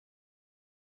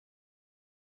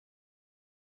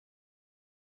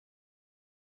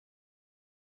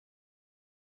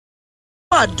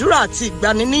àdúrà àti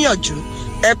ìgbaniníyànjú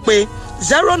ẹ pè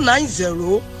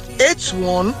 090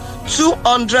 81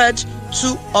 200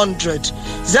 200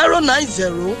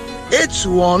 090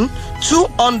 81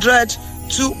 200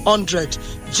 200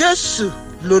 Jésù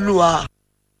lolúwa.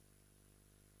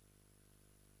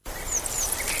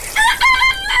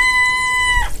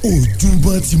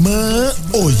 Ojúbọ ti mọ́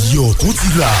ọ̀yọ́ tó ti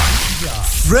là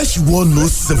Fresh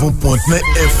 107.9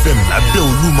 FM lábẹ́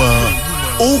Olúmọ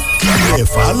ó kílẹ̀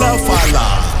fàlàfàlà.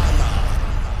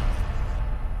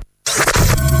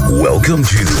 Welcome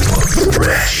to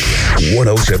Fresh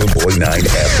 107.9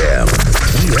 FM.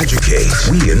 We educate,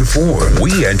 we inform,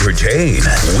 we entertain,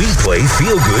 we play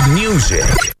feel-good music.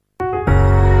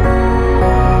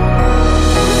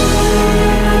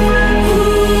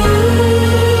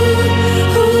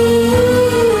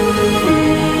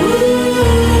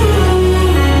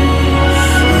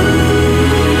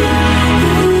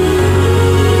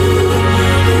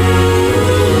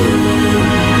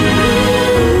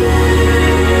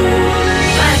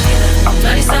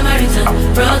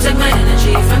 Protect my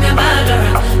energy from your bad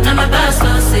aura. Now my past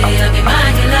lost say I be my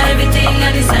healer, everything I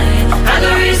design. I go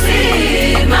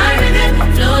receive my rhythm,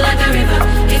 flow like a river.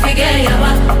 If you get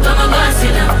yawa, come on, go and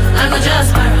sit down. I go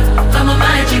just para, come on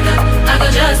my chica. I go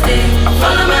just stay,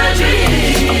 follow my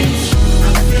dreams.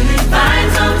 I'm feeling fine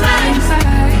sometimes,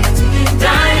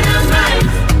 dynamite.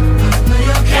 No,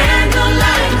 you can't go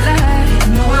light.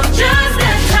 No, I'm just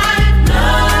that type. No.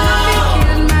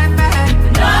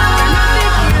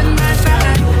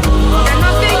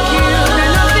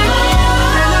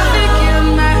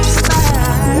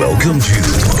 Welcome to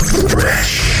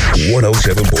Fresh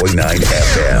 107.9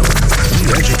 FM. We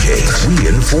educate, we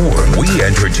inform, we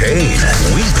entertain,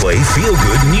 we play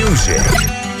feel-good music.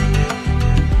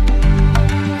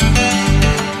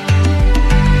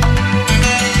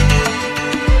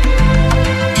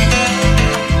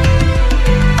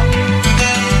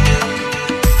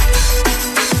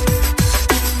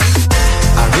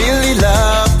 I really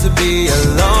love to be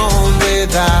alone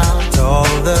without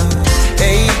all the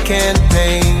ache and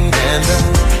pain and the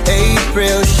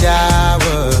April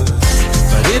showers.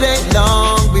 But it ain't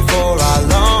long before I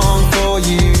long for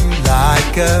you,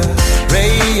 like a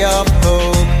ray of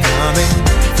hope coming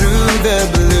through the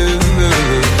blue.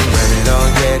 When it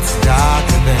all gets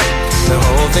darker, then the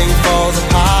whole thing falls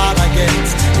apart, I guess.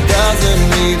 It doesn't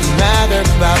really matter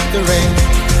about the rain,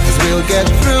 'cause we'll get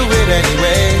through it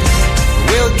anyway.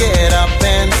 We'll get up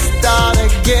and start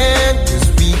again, 'cause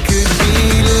we could be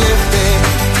lifted,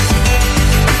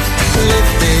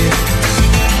 lifted,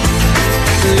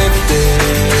 lifted.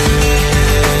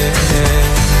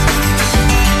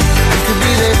 We could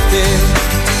be lifted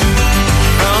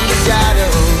from the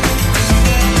shadows,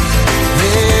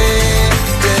 lifted.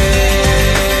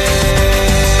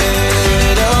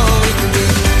 Oh, we could be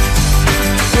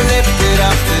lifted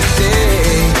up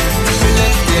today,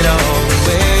 lifted all the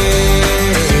way.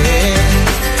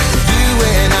 You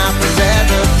and I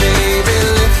forever, baby,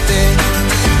 lifted,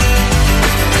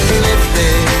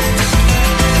 lifted,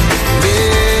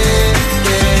 lifted.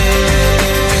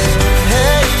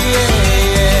 Hey, yeah,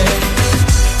 yeah.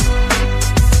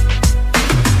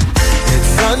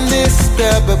 It's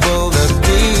undisturbable, the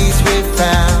peace we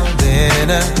found in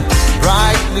a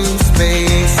bright blue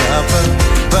space up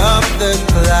above the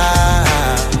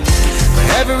clouds, where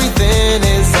everything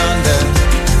is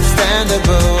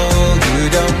understandable. You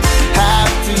don't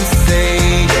have to say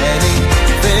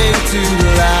anything too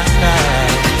loud.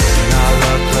 When our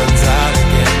love runs out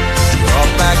again, we're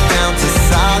all back down to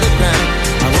solid ground.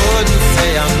 I wouldn't say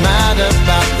I'm mad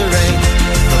about the rain,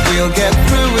 but we'll get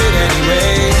through it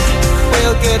anyway.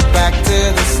 We'll get back to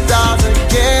the start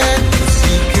again, 'cause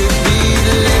we could be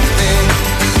lifted,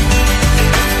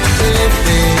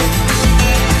 lifted,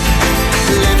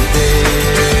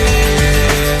 lifted.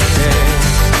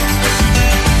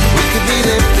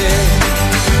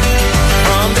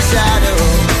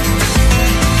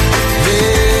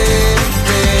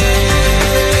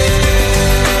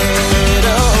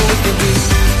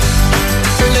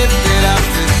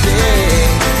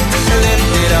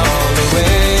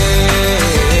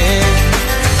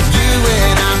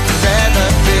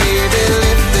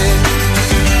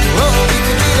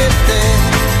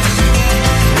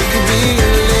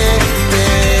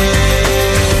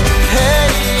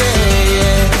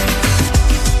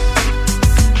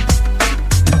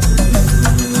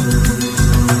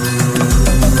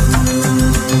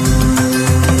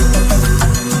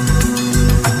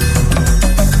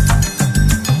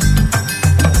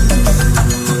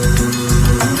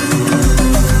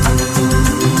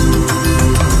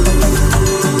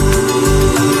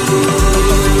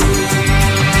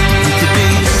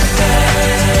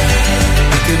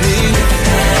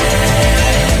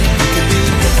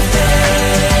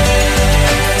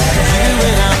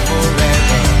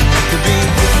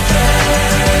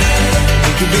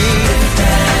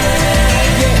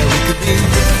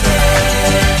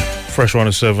 Fresh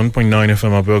 107.9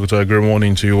 FM Abeokuta. Good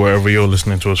morning to you wherever you're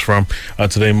listening to us from.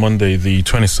 Today, Monday, the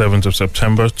 27th of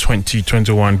September,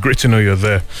 2021. Great to know you're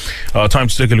there. Time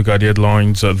to take a look at the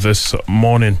headlines this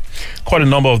morning. Quite a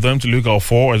number of them to look out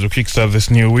for as we kickstart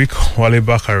this new week. Wale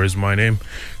Bakar is my name.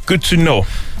 Good to know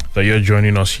that you're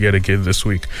joining us yet again this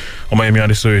week. Omayemi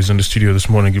Adesoye is in the studio this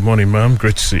morning. Good morning, ma'am.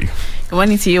 Great to see you. Good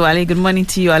morning to you, Ali. Good morning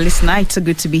to you, our listener. It's so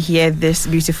good to be here this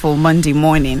beautiful Monday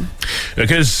morning.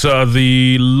 Because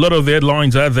the lot of the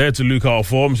headlines are there to look out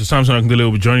for. Mr. Samson Akindele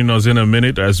will be joining us in a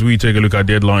minute as we take a look at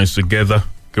the headlines together.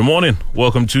 Good morning.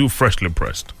 Welcome to Freshly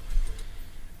Pressed.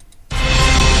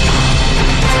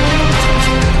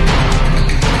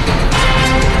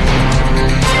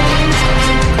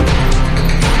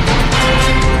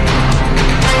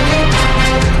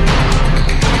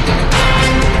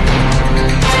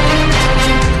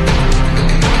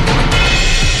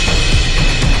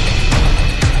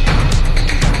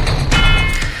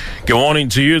 Good morning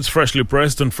to you. It's Freshly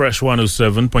Pressed on Fresh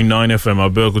 107.9 FM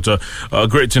Abeokuta.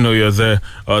 Great to know you're there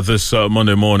this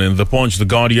Monday morning. The Punch, The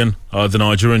Guardian, the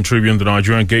Nigerian Tribune, the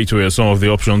Nigerian Gateway are some of the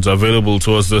options available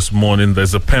to us this morning.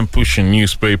 There's the pen-pushing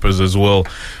newspapers as well.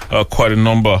 Quite a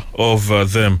number of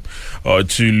them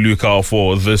to look out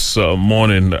for this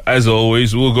morning. As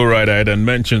always, we'll go right ahead and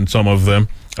mention some of them.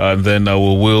 And then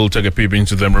we'll take a peep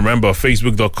into them. Remember,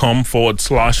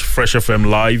 facebook.com/Fresh FM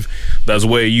Live. That's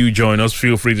where you join us.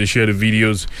 Feel free to share the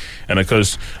videos and, of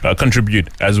course, contribute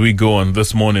as we go on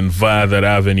this morning via that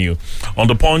avenue. On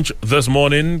the Punch this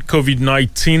morning,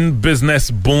 COVID-19 business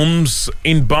booms.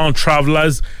 Inbound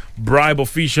travelers bribe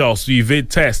officials to evade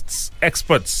tests.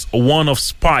 Experts warn of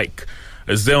spike.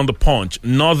 Is there on the Punch?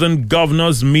 Northern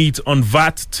governors meet on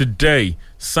VAT today.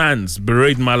 Sands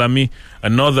berate Malami.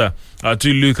 Another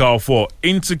to look out for.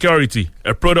 Insecurity,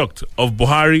 a product of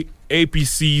Buhari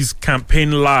APC's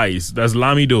campaign lies. That's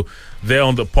Lamido there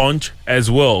on the Punch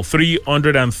as well.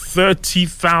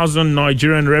 330,000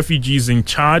 Nigerian refugees in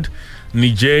Chad,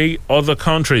 Niger, other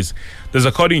countries. That's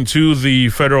according to the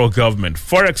federal government.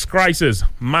 Forex crisis,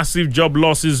 massive job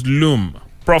losses loom.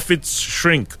 Profits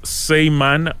shrink, say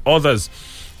man. Others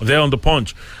there on the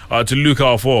Punch to look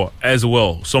out for as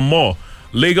well. Some more.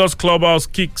 Lagos clubhouse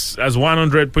kicks as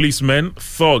 100 policemen,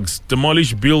 thugs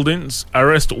demolish buildings,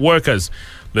 arrest workers.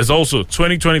 There's also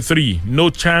 2023, no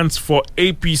chance for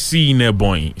APC in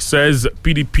Ebonyi, says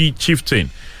PDP chieftain.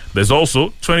 There's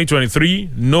also 2023,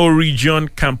 no region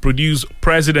can produce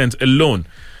president alone,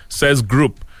 says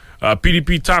group.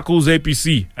 PDP tackles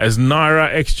APC as Naira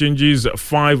exchanges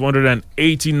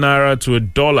 580 Naira to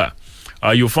 $1.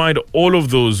 You'll find all of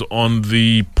those on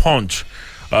the Punch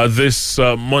this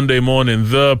Monday morning.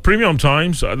 The Premium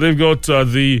Times, they've got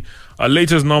the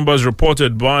latest numbers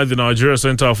reported by the Nigeria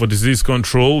Center for Disease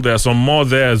Control. There are some more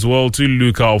there as well to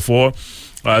look out for.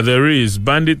 There is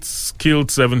bandits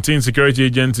killed 17 security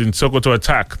agents in Sokoto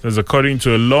attack. That's according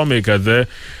to a lawmaker there.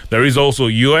 There is also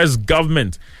U.S.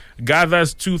 government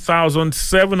gathers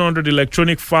 2,700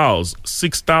 electronic files,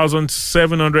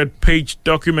 6,700 page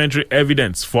documentary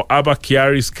evidence for Abba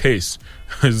Kyari's case.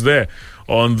 Is there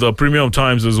on the Premium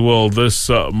Times as well this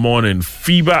morning.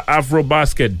 FIBA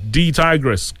Afrobasket, D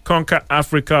Tigers conquer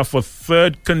Africa for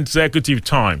third consecutive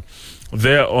time.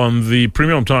 There on the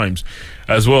Premium Times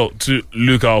as well to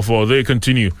look out for. They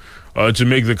continue to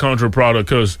make the country proud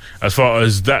because as far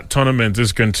as that tournament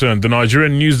is concerned. The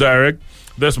Nigerian News Direct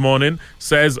this morning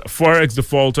says Forex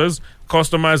defaulters,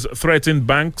 customers threaten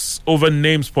banks over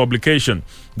names publication.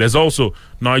 There's also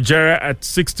Nigeria at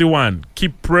 61.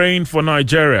 Keep praying for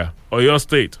Nigeria. Oyo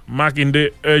State,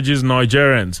 Makinde urges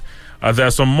Nigerians.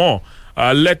 There's some more.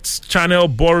 Let's channel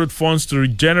borrowed funds to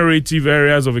regenerative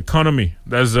areas of economy.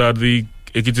 There's the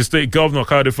Ekiti State Governor,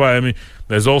 Kayode Fayemi.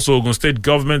 There's also Ogun State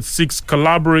Government seeks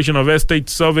collaboration of estate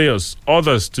surveyors,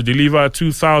 others to deliver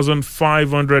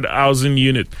 2,500 housing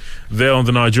unit there on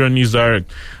the Nigerian News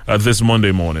Direct this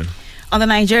Monday morning. On the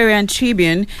Nigerian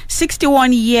Tribune,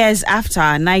 61 years after,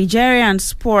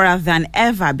 Nigerians poorer than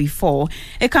ever before.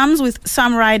 It comes with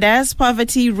some riders.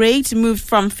 Poverty rate moved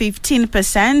from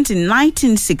 15% in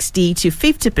 1960 to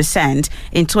 50%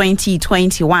 in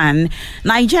 2021.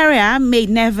 Nigeria may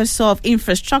never solve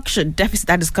infrastructure deficit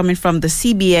that is coming from the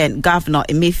CBN Governor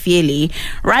Emefiele.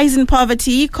 Rising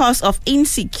poverty, cause of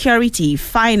insecurity,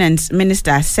 Finance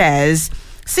Minister says.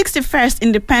 61st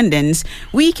independence,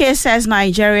 Wike says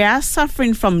Nigeria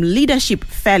suffering from leadership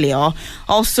failure.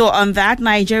 Also on that,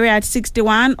 Nigeria at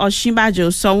 61, Osinbajo,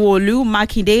 Sanwo-Olu,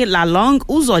 Makinde, Lalong,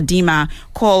 Uzodinma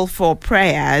call for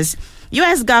prayers.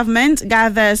 U.S. government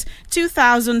gathers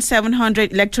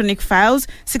 2,700 electronic files,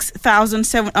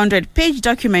 6,700 page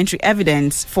documentary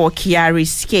evidence for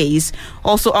Kyari's case.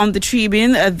 Also on the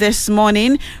Tribune this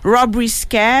morning, robbery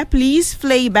scare, police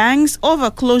flay banks over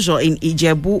closure in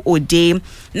Ijebu Ode.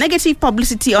 Negative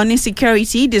publicity on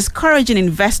insecurity discouraging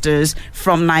investors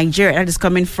from Nigeria. That is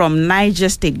coming from Niger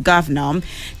State Governor.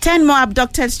 10 more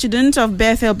abducted students of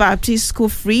Bethel Baptist School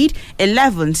freed,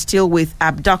 11 still with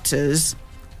abductors.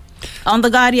 On The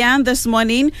Guardian this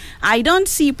morning, I don't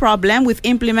see problem with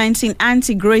implementing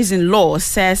anti-grazing law,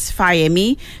 says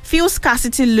Fayemi. Fuel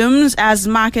scarcity looms as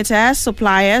marketers,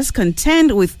 suppliers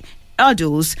contend with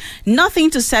adults. Nothing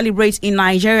to celebrate in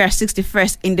Nigeria's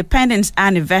 61st independence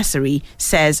anniversary,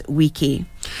 says Wiki.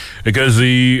 Because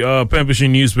the Pembrokeshire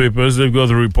newspapers, they've got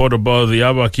the report about the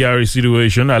Abba Kyari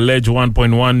situation, alleged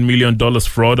 $1.1 million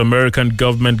fraud. American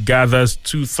government gathers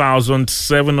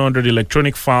 2,700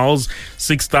 electronic files,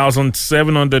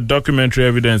 6,700 documentary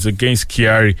evidence against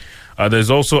Kyari.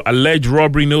 There's also alleged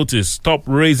robbery notice. Stop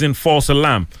raising false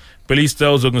alarm. Police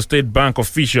tells Ogun State Bank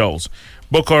officials.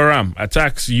 Boko Haram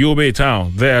attacks Yobe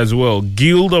town there as well.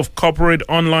 Guild of Corporate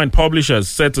Online Publishers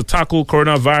set to tackle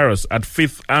coronavirus at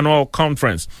 5th annual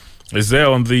conference. It's there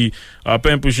on the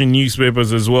Pembrokeshire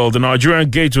newspapers as well. The Nigerian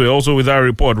Gateway also with our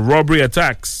report. Robbery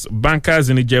attacks. Bankers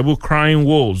in Ijebu crying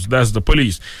wolves. That's the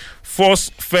police. Force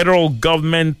federal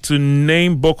government to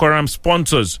name Boko Haram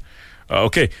sponsors.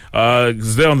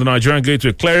 It's there on the Nigerian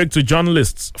Gateway. Cleric to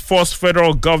journalists. Force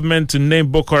federal government to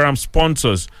name Boko Haram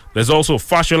sponsors. There's also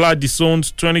Fashola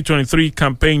disowns 2023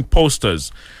 campaign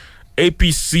posters.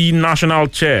 APC National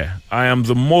Chair. I am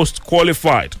the most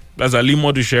qualified. That's Ali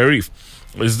Modu Sharif.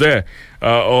 Is there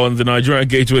on the Nigerian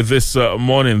Gateway this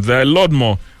morning. There are a lot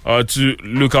more to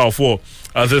look out for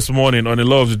this morning on a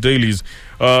lot of the dailies.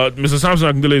 Mr.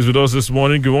 Samson Akindele is with us this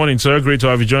morning. Good morning, sir. Great to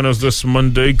have you join us this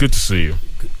Monday. Good to see you.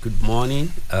 Good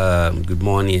morning. Good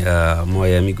morning,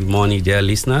 Moyemi. Good morning, dear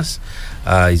listeners.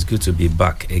 It's good to be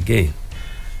back again.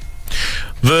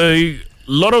 A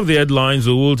lot of the headlines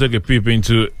we'll take a peep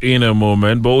into in a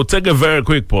moment, but we'll take a very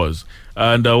quick pause.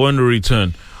 And when we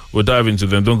return, we'll dive into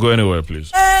them. Don't go anywhere,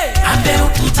 please.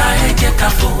 Abẹ́òkúta ẹ jẹ́ ká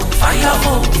fò fáyọ̀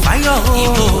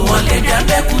ìbò wọlé dé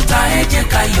Abẹ́òkúta ẹ jẹ́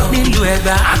ká yọ̀ nílùú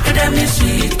Ẹ̀gbá Academy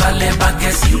Suite balẹ̀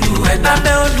bàgẹ́ sílùú Ẹ̀gbá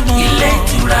ilé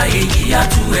ìtura èyí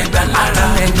àtú Ẹ̀gbá lára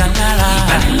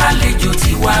ìgbanilálejò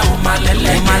tiwa ò máa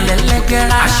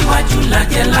lẹ́lẹ́gẹ́rẹ́ aṣíwájú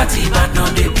lajẹ́ láti Ìbàdàn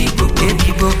débi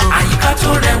gbogbo àyíká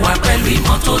tó rẹwà pẹ̀lú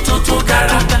ìmọ́tótó tó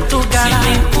gara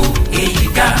swimming pool èyí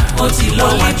ga ó ti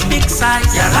lọ́wọ́jú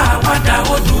yàrá àwàdà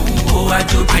ó dùn ó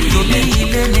àjòbí ilé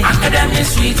ní Academy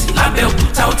Suite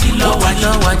l'Abẹ́òkúta ó ti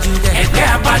lọ́wọ́jú ẹgbẹ́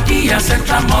Abadíyà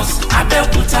Central Mosque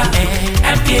Abẹ́òkúta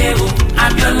MKO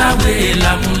Abiola Way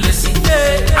Lamulesi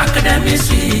Academy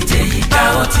Suite èyí ga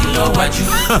ó ti lọ́wọ́jú.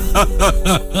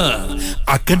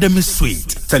 Academy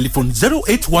Suite, telephone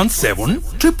 0817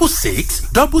 666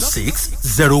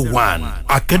 6601.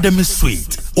 Academy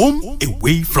Suite, home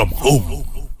away from home.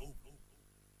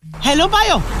 Hello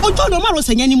Báyọ̀, ojú ọ̀nà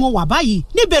márosẹ̀ yẹn ni mo wà báyìí.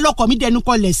 Níbẹ̀ lọkọ̀ mi dẹnu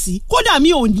kọlẹ̀ sí. Kódà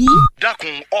mi ò ní.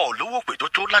 Dákun lówó pé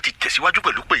tó láti tẹ̀síwájú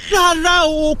pẹ̀lú pé yìí. Rárá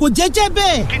o, kò jẹ́jẹ́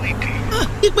bẹ́ẹ̀. Kí ni ìdí?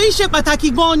 Ìpè yìí ṣe pàtàkì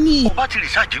gan ni. Ó bá ti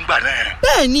rìsáàjì ń gbà náà.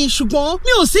 Bẹ́ẹ̀ ni, ṣùgbọ́n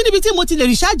mi ò sí níbi tí mo ti lè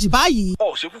rìsáàjì báyìí.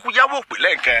 Ṣé kúkú yáwó ìpè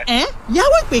lẹ́ǹkan?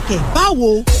 Yáwó ìpè kẹ̀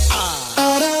báwo?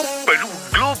 Pẹ̀lú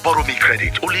Glow Borrow Me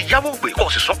Credit, o lè yáwó ìpè kó o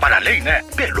sì san padà lẹ́yìn náà.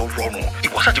 Bẹ́ẹ̀ ló rọrùn.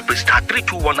 Ìwọ sá ti pè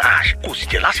 *321# kó o sì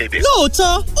jẹ́ láṣẹ ibẹ̀.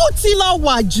 Lóòótọ́, ó ti lọ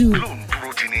wà jù. Glow ń dúró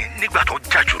ti ní nígbà tó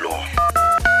jà jùlọ.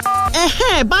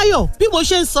 Báyọ̀, bí mo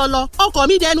ṣe ń sọ lọ, ọkọ̀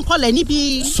mi dẹnu kọlẹ̀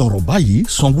níbi. Sọ̀rọ̀ báyìí,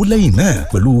 sanwó lẹ́yìn náà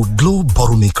pẹ̀lú Glow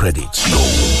Borrow Me Credit.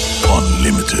 Glow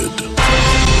Unlimited.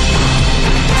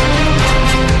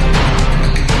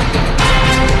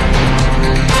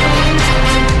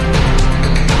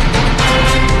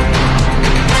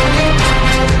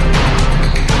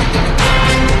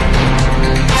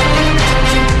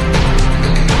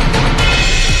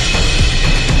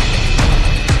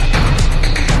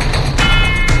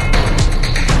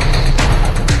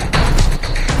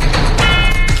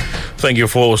 Thank you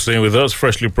for staying with us.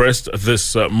 Freshly pressed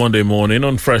this Monday morning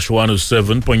on Fresh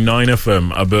 107.9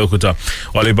 FM, Abeokuta.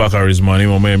 Wale Bakar is my name.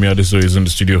 Omeyemi Adeso is in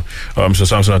the studio. Mr.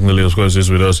 Samson Akindele, of course,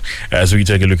 is with us as we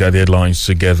take a look at the headlines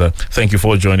together. Thank you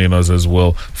for joining us as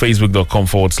well.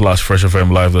 Facebook.com/Fresh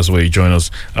FM Live. That's where you join us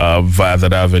via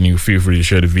that avenue. Feel free to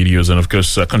share the videos and, of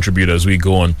course, contribute as we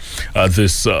go on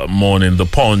this morning. The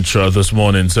Punch this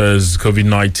morning says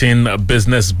COVID-19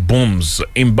 business booms.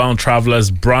 Inbound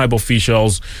travelers bribe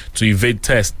officials to evade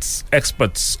tests.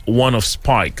 Experts warn of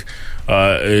spike.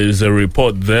 Is a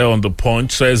report there on the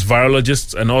Punch. Says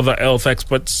virologists and other health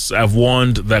experts have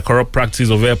warned that corrupt practice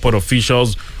of airport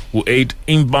officials who aid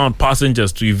inbound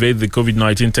passengers to evade the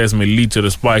COVID-19 test may lead to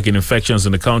the spike in infections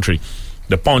in the country.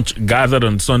 The Punch gathered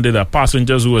on Sunday that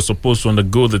passengers who were supposed to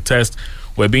undergo the test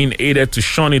were being aided to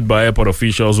shun it by airport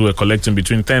officials who were collecting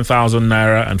between 10,000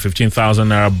 naira and 15,000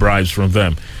 naira bribes from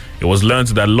them. It was learned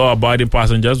that law-abiding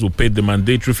passengers who paid the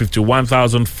mandatory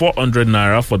 51,400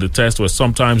 naira for the test were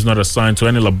sometimes not assigned to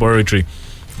any laboratory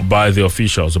by the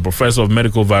officials. A professor of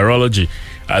medical virology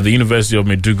at the University of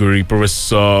Maiduguri,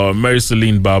 Professor Mary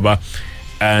Celine Baba,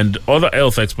 and other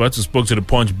health experts who spoke to the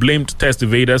Punch blamed test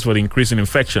evaders for the increase in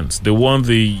infections. They warned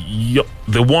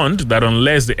that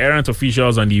unless the errant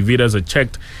officials and the evaders are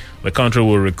checked, the country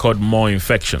will record more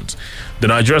infections. The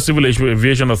Nigeria Civil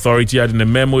Aviation Authority had in a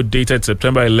memo dated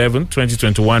September 11,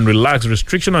 2021, relaxed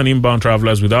restriction on inbound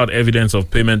travelers without evidence of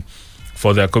payment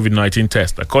for their COVID-19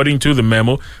 test. According to the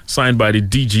memo signed by the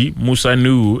DG, Musa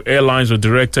Nuhu, airlines were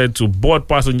directed to board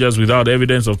passengers without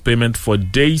evidence of payment for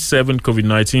day 7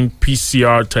 COVID-19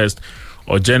 PCR test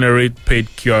or generate paid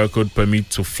QR code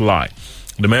permit to fly.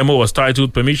 The memo was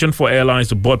titled Permission for Airlines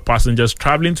to Board Passengers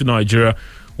Traveling to Nigeria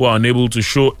who are unable to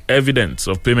show evidence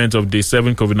of payment of day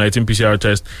 7 COVID-19 PCR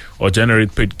test or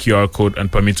generate paid QR code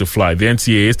and permit to fly. The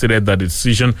NCAA stated that the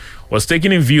decision was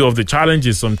taken in view of the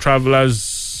challenges some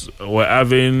travelers were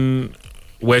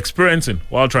experiencing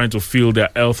while trying to fill their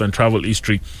health and travel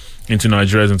history into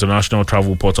Nigeria's international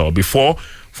travel portal. Before,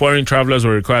 foreign travelers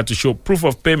were required to show proof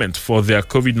of payment for their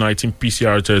COVID-19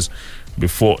 PCR test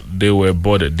before they were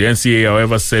boarded. The NCAA,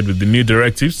 however, said with the new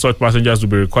directive, such passengers will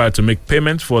be required to make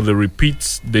payment for the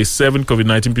repeat day 7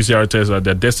 COVID-19 PCR tests at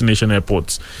their destination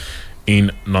airports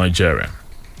in Nigeria.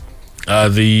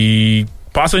 The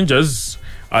passengers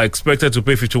are expected to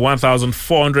pay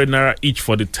 51,400 naira each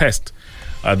for the test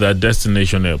at their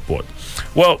destination airport.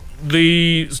 Well,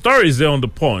 the story is there on the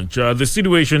Punch. The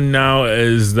situation now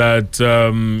is that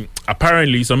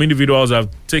apparently some individuals have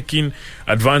taken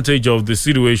advantage of the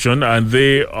situation and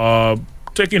they are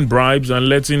taking bribes and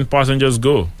letting passengers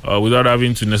go without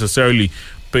having to necessarily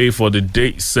pay for the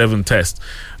day 7 test.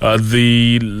 There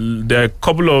are a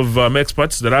couple of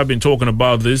experts that have been talking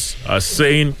about this,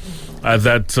 saying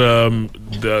that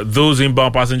those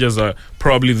inbound passengers are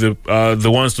probably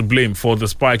the ones to blame for the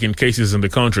spike in cases in the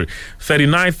country.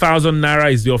 39,000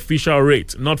 naira is the official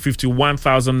rate, not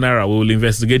 51,000 naira. We will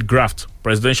investigate graft.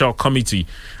 Presidential Committee,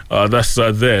 that's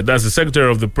there. That's the Secretary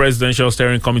of the Presidential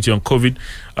Steering Committee on COVID,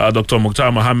 Dr.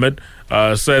 Mukhtar Mohammed,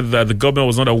 said that the government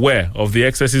was not aware of the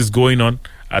excesses going on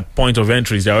at point of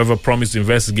entries. They, however, promised to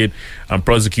investigate and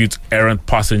prosecute errant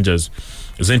passengers.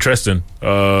 It's interesting.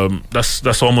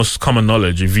 That's almost common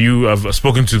knowledge. If you have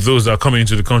spoken to those that are coming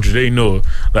into the country, they know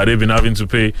that they've been having to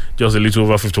pay just a little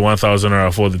over 51,000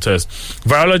 naira for the test.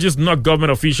 Virologists, not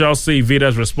government officials, say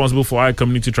Vedas responsible for high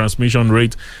community transmission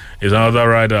rate is another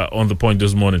rider on the Point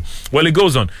this morning. Well, it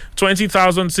goes on.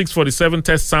 20,647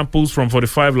 test samples from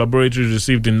 45 laboratories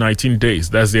received in 19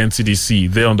 days. That's the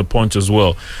NCDC. They're on the Punch as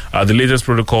well. The latest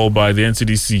protocol by the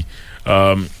NCDC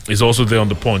is also there on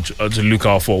the Punch to look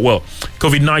out for. Well,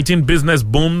 COVID-19 business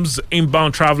booms.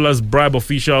 Inbound travelers bribe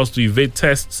officials to evade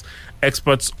tests.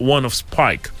 Experts warn of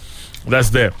spike. That's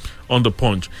there on the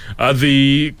Punch.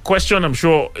 The question, I'm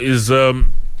sure, is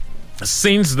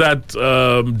since that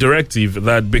directive,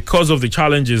 that because of the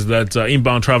challenges that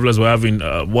inbound travelers were having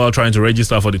while trying to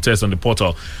register for the test on the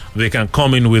portal, they can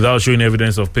come in without showing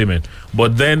evidence of payment.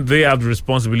 But then they have the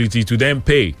responsibility to then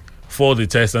pay for the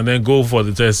test and then go for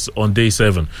the test on day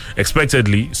 7.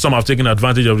 Expectedly, some have taken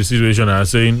advantage of the situation and are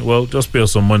saying, well, just pay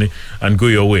us some money and go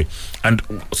your way. And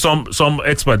some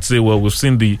experts say, well, we've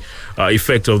seen the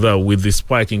effect of that with the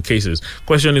spike in cases.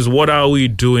 Question is, what are we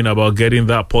doing about getting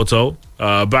that portal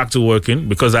back to working?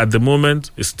 Because at the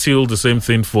moment, it's still the same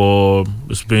thing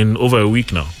it's been over a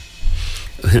week now.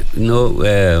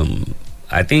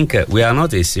 I think we are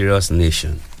not a serious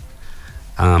nation.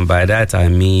 By that I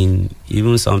mean,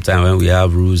 even sometimes when we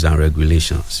have rules and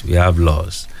regulations, we have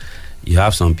laws, you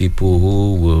have some people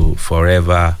who will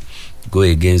forever go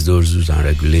against those rules and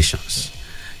regulations.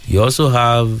 You also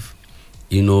have,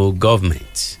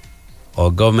 government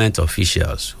or government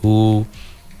officials who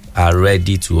are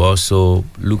ready to also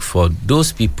look for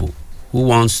those people who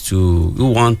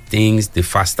want things the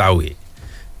faster way,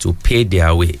 to pay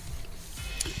their way,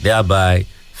 thereby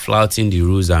flouting the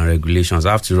rules and regulations.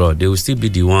 After all, they will still be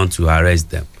the one to arrest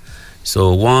them.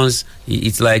 So once,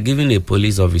 it's like giving a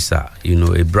police officer,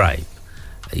 a bribe.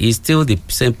 He's still the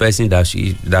same person that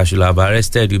should have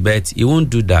arrested you, but he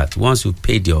won't do that once you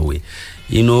paid your way.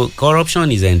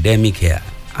 Corruption is endemic here.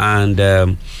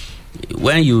 And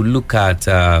when you look at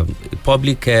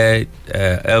public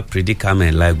health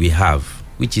predicament like we have,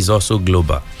 which is also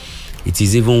global, it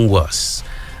is even worse.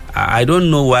 I don't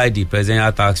know why the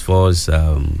presidential task force,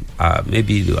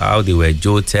 maybe how they were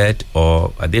jolted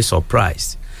or are they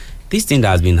surprised. This thing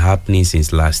has been happening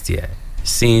since last year,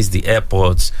 since the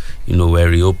airports, were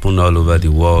reopened all over the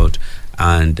world,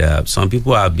 and some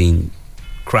people have been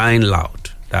crying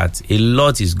loud that a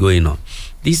lot is going on.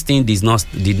 This thing did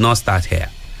not start here.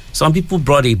 Some people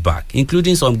brought it back,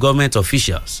 including some government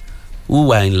officials who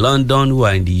were in London, who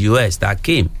are in the US that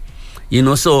came.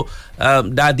 So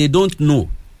that they don't know.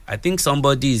 I think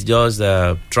somebody is just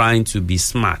trying to be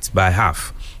smart by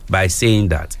half by saying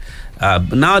that.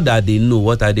 Now that they know,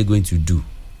 what are they going to do?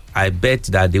 I bet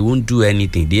that they won't do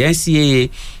anything. The NCAA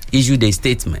issued a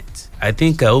statement, I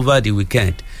think over the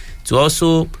weekend, to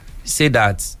also say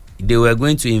that they were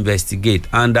going to investigate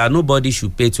and that nobody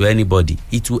should pay to anybody.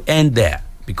 It will end there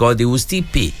because they will still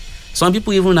pay. Some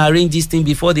people even arrange this thing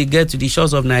before they get to the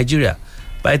shores of Nigeria.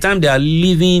 By the time they are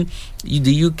leaving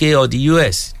the UK or the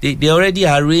US, they already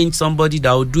arrange somebody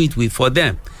that will do it for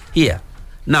them here.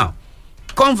 Now,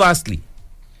 conversely,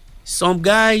 some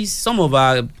of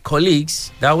our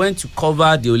colleagues that went to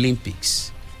cover the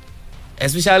Olympics,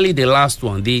 especially the last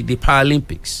one, the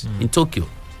Paralympics in Tokyo,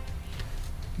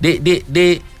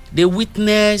 they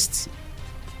witnessed,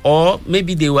 or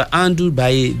maybe they were handled by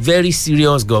a very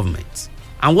serious government.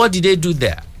 And what did they do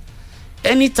there?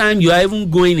 Anytime you are even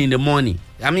going in the morning,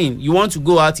 you want to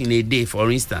go out in a day,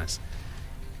 for instance,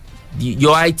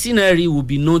 your itinerary will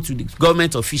be known to the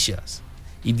government officials.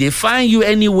 If they find you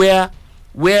anywhere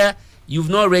where you've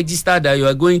not registered that you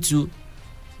are going to,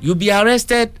 you'll be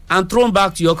arrested and thrown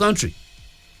back to your country.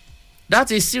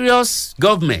 That's a serious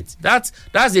government. That's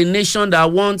a nation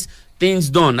that wants things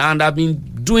done and have been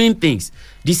doing things.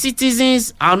 The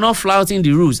citizens are not flouting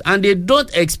the rules, and they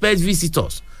don't expect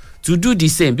visitors to do the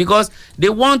same because they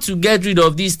want to get rid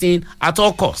of this thing at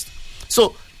all costs.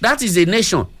 So that is a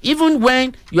nation. Even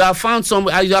when you have found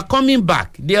somewhere, you are coming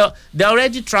back, they're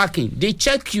already tracking. They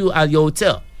check you at your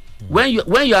hotel. When you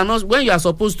are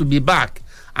supposed to be back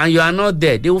and you are not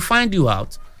there, they will find you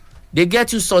out. They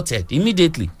get you sorted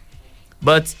immediately.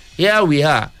 But here we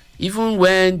are. Even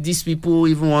when these people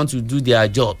even want to do their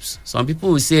jobs, some people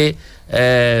will say,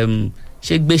 why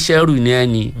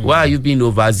are you being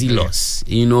overzealous?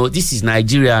 This is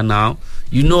Nigeria now.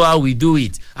 You know how we do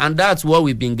it. And that's what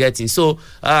we've been getting. So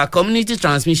community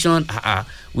transmission,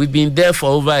 we've been there for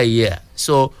over a year.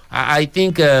 So I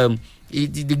think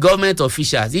the government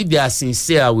officials, if they are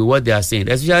sincere with what they are saying,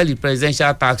 especially the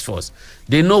presidential task force,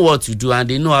 they know what to do and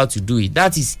they know how to do it.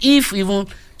 That is if even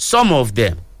some of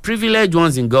them, privileged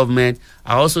ones in government,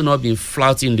 are also not being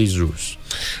flouting these rules.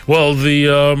 Well, the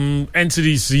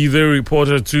NCDC, they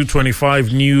reported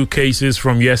 225 new cases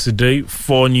from yesterday,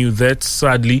 4 new deaths,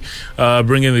 sadly,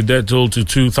 bringing the death toll to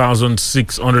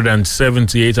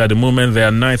 2,678. At the moment, there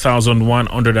are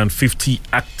 9,150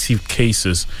 active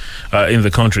cases in the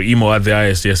country. Imo at the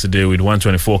highest yesterday with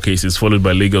 124 cases, followed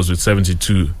by Lagos with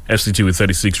 72, FCT with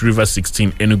 36, Rivers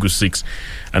 16, Enugu 6,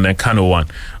 and then Kano 1.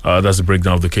 That's the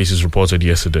breakdown of the cases reported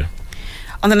yesterday.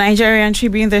 On the Nigerian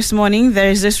Tribune this morning,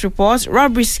 there is this report: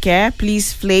 robbery scare,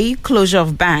 police flay, closure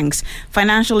of banks,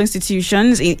 financial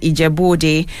institutions in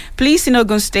Ijebu-Ode. Police in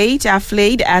Ogun State are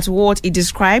flayed at what it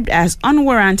described as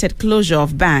unwarranted closure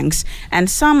of banks and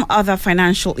some other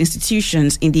financial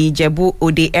institutions in the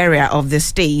Ijebu-Ode area of the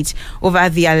state over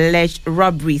the alleged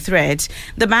robbery threat.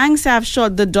 The banks have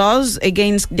shut the doors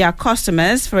against their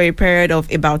customers for a period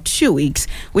of about 2 weeks,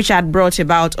 which had brought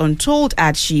about untold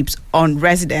hardships on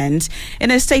residents.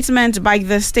 In a statement by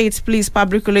the state's police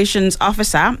public relations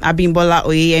officer, Abimbola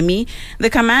Oyeyemi, the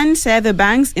command said the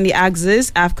banks in the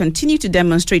axis have continued to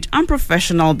demonstrate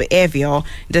unprofessional behavior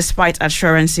despite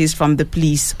assurances from the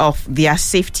police of their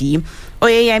safety.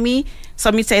 Oyeyemi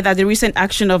submitted that the recent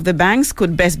action of the banks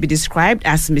could best be described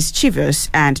as mischievous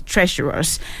and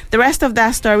treacherous. The rest of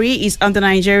that story is on the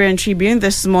Nigerian Tribune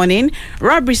this morning.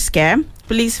 Robbery scare,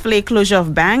 police flay, closure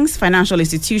of banks, financial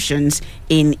institutions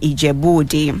in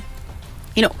Ijebu-Ode.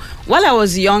 While I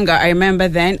was younger, I remember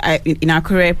then in our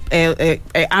career,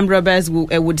 armed robbers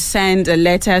would send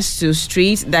letters to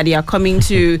streets that they are coming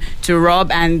to rob,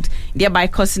 and thereby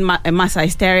causing mass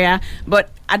hysteria. But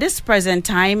at this present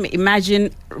time,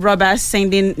 imagine robbers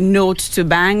sending notes to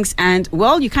banks, and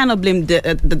you cannot blame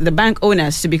the bank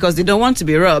owners because they don't want to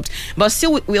be robbed. But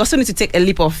still, we also need to take a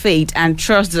leap of faith and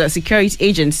trust the security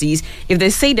agencies. If they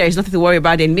say there is nothing to worry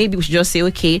about, then maybe we should just say,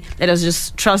 okay, let us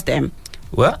just trust them.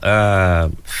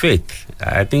 Well, faith.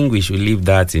 I think we should leave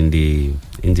that in the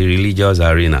religious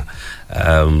arena.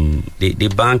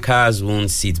 The bankers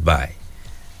won't sit by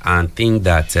and think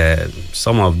that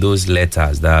some of those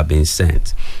letters that have been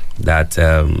sent, that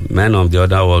men of the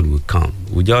other world will come.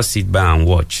 We just sit by and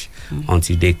watch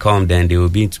until they come. Then they will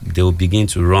begin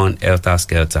to run helter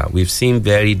skelter. We've seen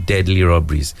very deadly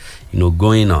robberies,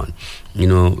 going on,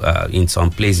 in some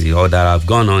places, or that have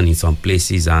gone on in some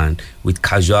places, and with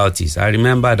casualties. I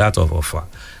remember that of Offa.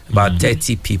 About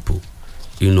 30 people,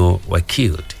 were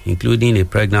killed, including a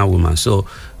pregnant woman. So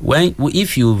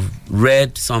if you've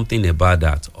read something about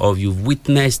that, or you've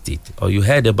witnessed it, or you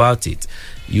heard about it,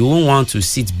 you won't want to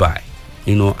sit by,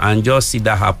 and just see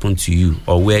that happen to you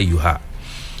or where you are,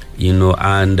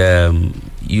 and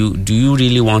do you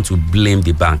really want to blame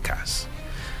the bankers?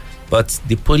 But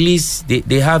the police,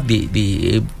 they have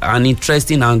an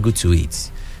interesting angle to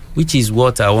it, which is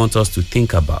what I want us to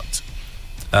think about.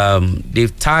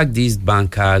 They've tagged these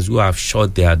bankers who have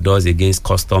shut their doors against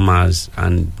customers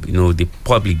and the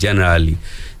public generally.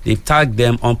 They've tagged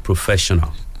them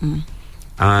unprofessional.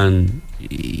 And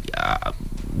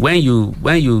when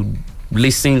you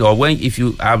listen, or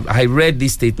I read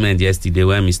this statement yesterday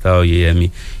when Mr.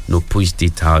 Oyeyemi pushed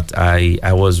it out.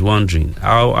 I was wondering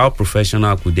how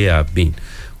professional could they have been?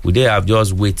 Would they have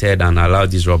just waited and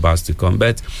allowed these robbers to come?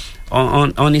 But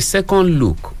on a second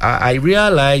look, I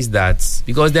realized that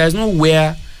because there's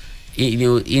nowhere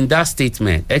in that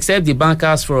statement, except the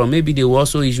Bankers Forum, maybe they will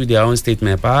also issue their own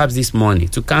statement, perhaps this morning,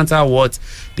 to counter what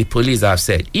the police have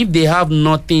said. If they have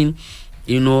nothing,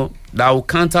 that will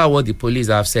counter what the police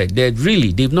have said,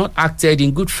 they've not acted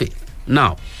in good faith.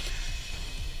 Now,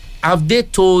 have they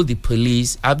told the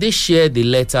police, have they shared the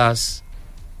letters,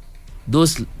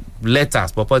 those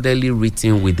letters purportedly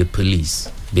written with the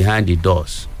police behind the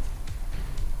doors?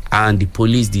 And the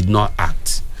police did not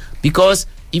act. Because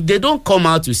if they don't come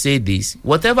out to say this,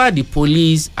 whatever the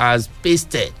police has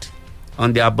pasted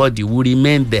on their body will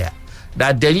remain there.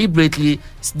 That deliberately,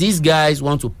 these guys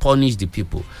want to punish the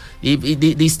people.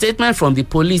 The statement from the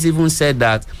police even said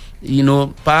that,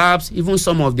 perhaps even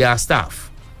some of their staff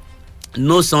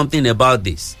know something about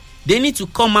this. They need to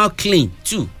come out clean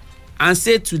too and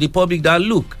say to the public that,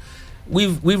 look,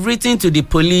 we've written to the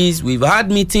police, we've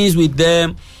had meetings with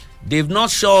them, they've not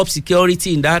shown up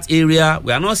security in that area,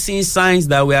 we are not seeing signs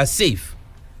that we are safe.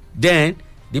 Then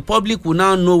the public will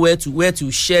now know where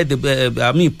to share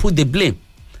put the blame.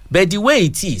 But the way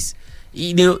it is,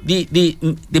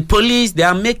 the police, they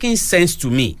are making sense to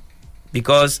me,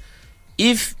 because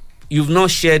if you've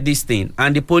not shared this thing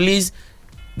and the police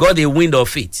got a wind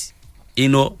of it,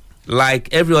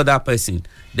 like every other person,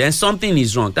 then something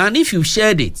is wrong. And if you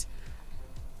shared it,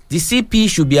 the CP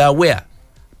should be aware.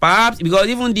 Perhaps because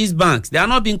even these banks, they are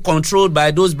not being controlled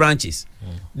by those branches.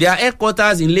 Their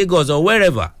headquarters in Lagos or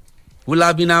wherever will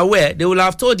have been aware. They will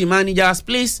have told the managers,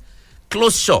 please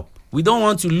close shop. We don't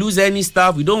want to lose any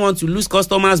staff. We don't want to lose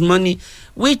customers' money,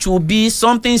 which will be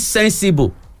something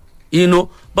sensible,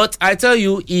 But I tell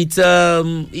you, it's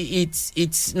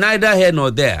neither here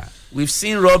nor there. We've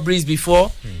seen robberies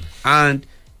before, and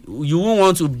you won't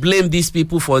want to blame these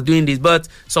people for doing this. But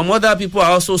some other people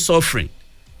are also suffering.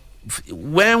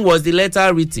 When was the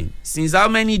letter written? Since how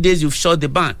many days you've shut the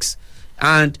banks?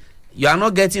 And you are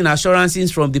not getting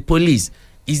assurances from the police.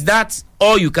 Is that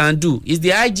all you can do? Is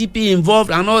the IGP involved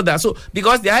and all that? So,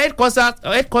 because the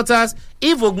headquarters,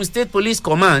 if Ogun State Police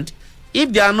Command,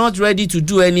 if they are not ready to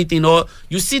do anything, or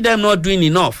you see them not doing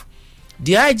enough,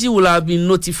 the IG will have been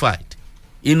notified,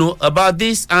 about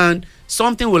this, and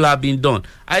something will have been done.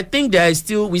 I think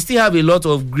we still have a lot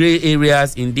of gray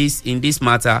areas in this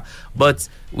matter, but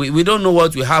we don't know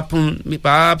what will happen.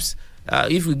 Perhaps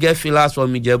if we get fillers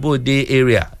from Ijebu-Ode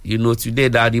area, today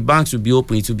that the banks will be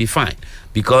open, it will be fine,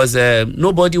 because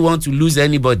nobody wants to lose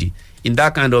anybody in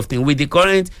that kind of thing. With the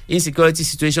current insecurity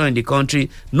situation in the country,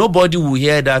 nobody will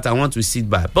hear that and want to sit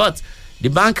by. But the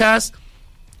bankers,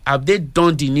 have they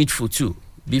done the needful too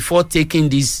before taking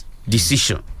this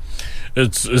decision?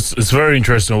 It's very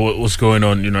interesting what's going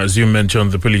on. As you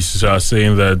mentioned, the police are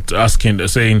saying the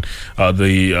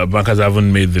bankers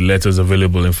haven't made the letters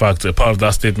available. In fact, a part of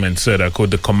that statement said, I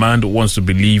quote, the command wants to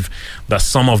believe that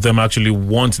some of them actually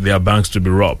want their banks to be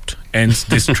robbed. Hence,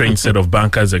 this strange set of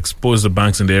bankers exposed the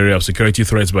banks in the area of security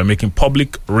threats by making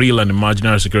public, real and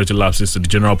imaginary security lapses to the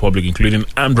general public, including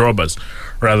armed robbers,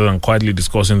 rather than quietly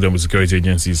discussing them with security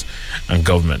agencies and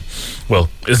government. Well,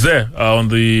 it's there on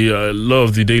the Law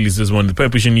of the Dailies this one. The pen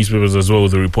pushing newspapers as well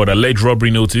with the report. Alleged robbery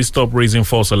notice, stop raising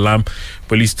false alarm.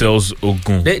 Police tells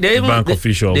Ogun, bank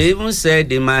officials. They even said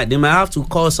they might have to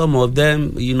call some of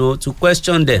them, to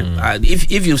question them.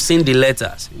 If you've seen the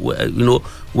letters,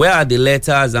 where are the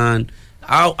letters and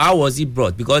how was it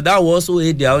brought? Because that was also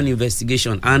their own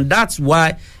investigation, and that's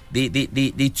why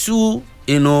the two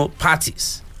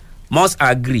parties must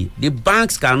agree. The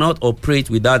banks cannot operate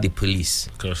without the police.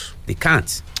 Of course, they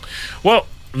can't. Well,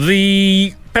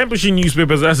 the pen pushing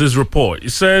newspapers has this report. It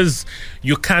says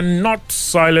you cannot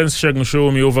silence Segun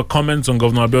Sowunmi over comments on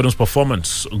Governor Abiodun's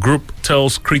performance. A group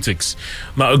tells critics.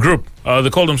 Now, a group, they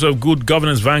call themselves Good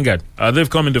Governance Vanguard. They've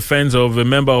come in defense of a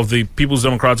member of the People's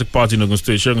Democratic Party in Ogun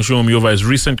State, Segun Sowunmi, over his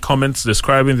recent comments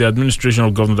describing the administration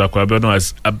of Governor Dapo Abiodun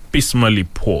as abysmally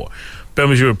poor.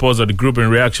 Permission reports that the group, in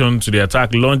reaction to the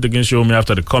attack launched against Sowunmi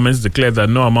after the comments, declared that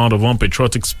no amount of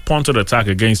unpatriotic sponsored attack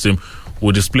against him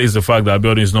would displace the fact that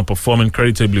Abiodun is not performing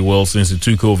creditably well since he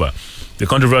took over. The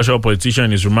controversial politician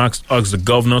in his remarks asked the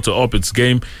governor to up his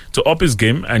game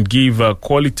and give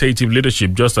qualitative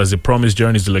leadership just as he promised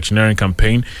during his electioneering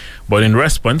campaign. But in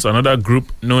response, another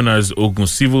group known as Ogun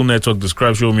Civil Network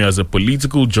described Sowunmi as a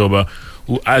political jobber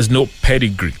who has no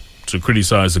pedigree to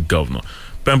criticize the governor.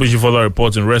 Pembushi further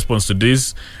reports in response to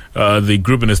this, the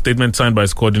group, in a statement signed by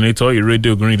its coordinator, Irede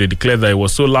Ogunrin, they declared that it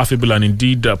was so laughable and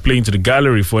indeed playing to the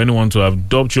gallery for anyone to have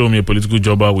dubbed Sowunmi a political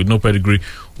jobber with no pedigree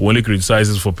who only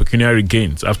criticizes for pecuniary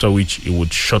gains, after which he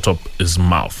would shut up his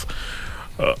mouth.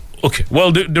 Okay,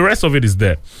 well, the rest of it is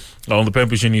there. On the pen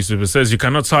pushing newspaper, says you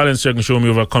cannot silence Segun Sowunmi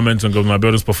over comments on Governor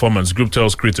Abiodun's performance. Group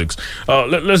tells critics.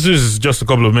 Let's do this just a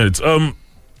couple of minutes.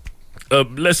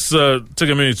 Let's take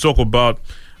a minute to talk about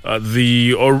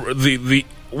the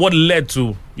what led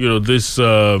to this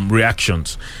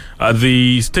reactions.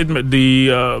 The statement,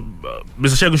 Mr.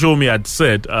 Segun Sowunmi had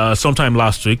said sometime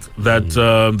last week that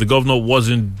the governor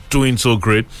wasn't doing so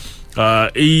great.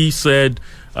 He said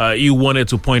he wanted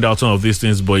to point out some of these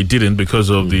things, but he didn't because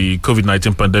of the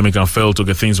COVID-19 pandemic and felt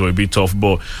things were a bit tough.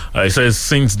 But he says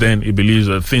since then he believes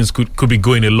that things could be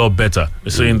going a lot better.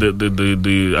 He's saying that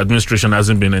the administration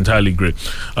hasn't been entirely great.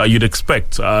 You'd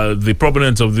expect the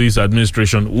proponents of this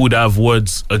administration would have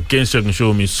words against Segun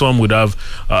Sowunmi. Some would have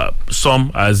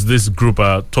some, as this group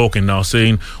are talking now,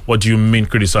 saying, "What do you mean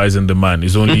criticizing the man?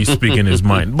 He's only speaking his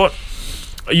mind." But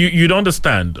you'd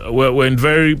understand we're in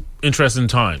very interesting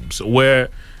times where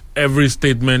every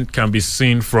statement can be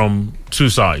seen from two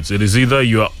sides. It is either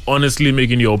you are honestly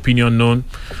making your opinion known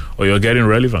or you're getting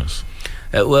relevance.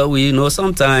 Well,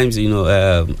 sometimes,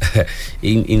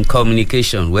 in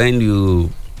communication, when you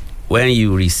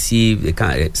receive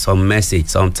some message,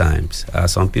 sometimes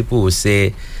some people will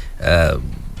say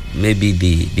maybe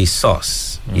the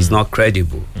source is not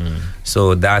credible,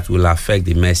 so that will affect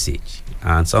the message.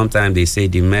 And sometimes they say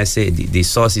the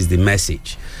source is the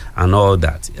message and all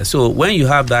that. So when you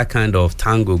have that kind of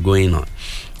tango going on,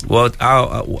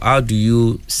 how do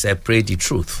you separate the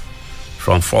truth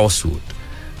from falsehood?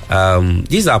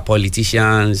 These are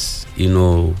politicians,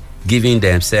 giving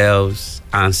themselves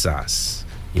answers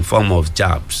in form of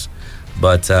jabs.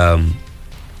 But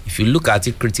if you look at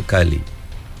it critically,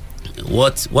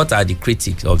 what are the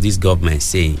critics of this government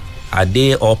saying? Are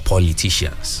they all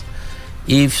politicians?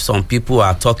 If some people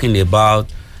are talking about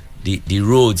the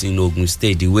roads in Ogun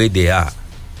State the way they are,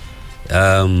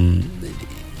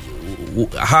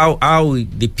 how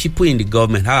the people in the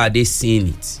government, how are they seeing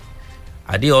it?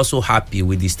 Are they also happy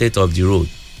with the state of the road?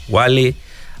 Wale,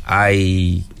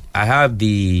 I have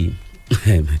the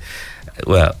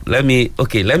well, let me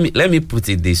put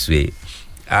it this way.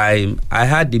 I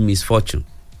had the misfortune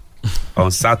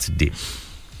on Saturday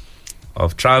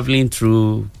of traveling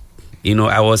through.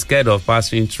 I was scared of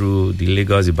passing through the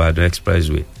Lagos-Ibadan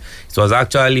Expressway. It was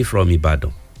actually from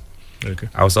Ibadan. Okay.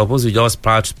 I was supposed to just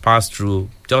pass through,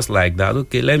 just like that.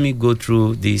 Okay, let me go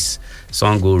through this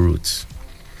Sango route.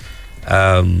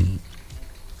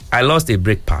 I lost a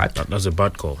brake pad. That's a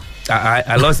bad call.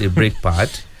 I lost a brake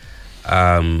pad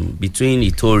between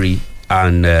Itori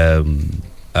and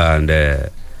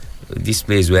this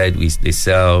place where they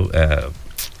sell,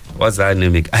 what's that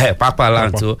name? Papa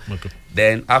Lanto. Okay.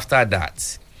 Then after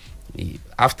that,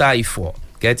 after I4,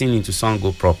 getting into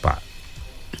Sango proper,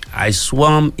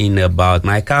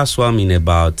 my car swam in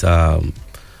about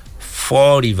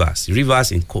 4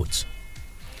 rivers in Coast.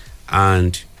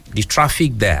 And the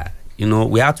traffic there,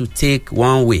 we had to take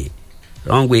wrong way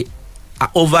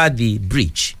over the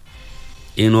bridge,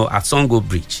 at Songo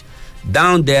Bridge.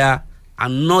 Down there,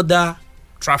 another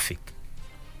traffic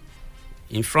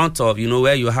in front of,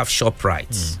 where you have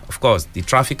ShopRite. Of course, the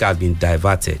traffic has been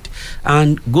diverted.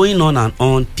 And going on and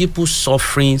on, people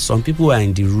suffering. Some people are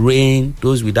in the rain,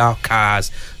 those without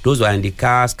cars. Those who are in the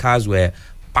cars were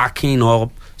packing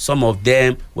up. Some of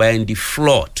them were in the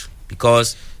flood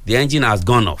because the engine has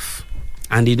gone off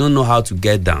and they don't know how to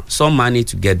get down. Some manage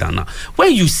to get down now.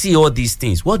 When you see all these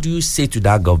things, what do you say to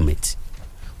that government?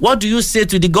 What do you say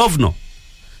to the governor?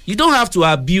 You don't have to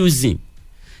abuse him.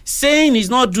 Saying he's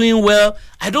not doing well,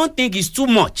 I don't think it's too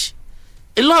much.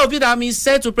 A lot of it have been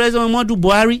said to President Muhammadu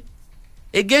Buhari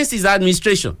against his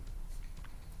administration.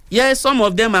 Yes, some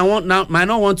of them might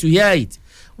not want to hear it.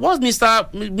 What Mr.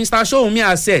 Showunmi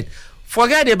has said,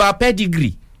 forget about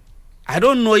pedigree. I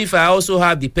don't know if I also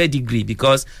have the pedigree,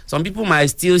 because some people might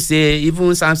still say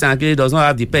even Samson Akere does not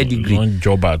have the pedigree.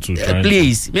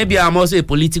 Please, maybe I'm also a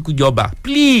political jobber.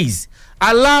 Please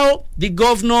allow the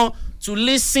governor to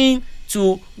listen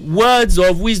to words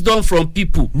of wisdom from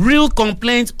people, real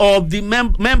complaints of the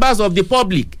members of the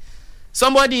public.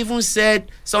 Somebody even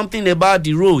said something about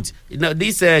the roads,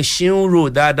 this Shiun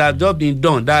road that has just been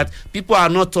done, that people are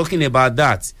not talking about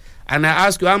that. And I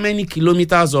ask you, how many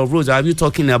kilometers of roads are you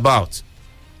talking about?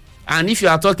 And if you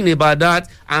are talking about that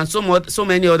and so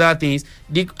many other things,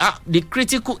 the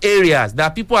critical areas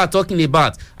that people are talking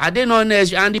about, are they not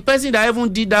necessary? And the person that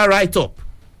even did that write-up,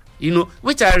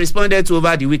 which I responded to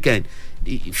over the weekend,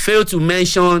 failed to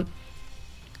mention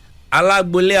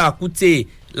Alagbole, Akute,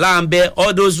 Lambe,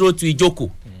 all those roads to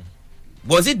Ijoko.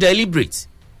 Was it deliberate?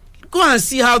 Go and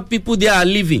see how people there are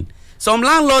living. Some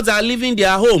landlords are leaving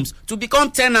their homes to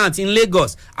become tenants in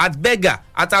Lagos, at Bega,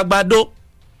 at Agbado.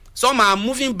 Some are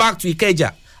moving back to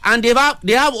Ikeja. And they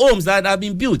have homes that have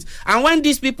been built. And when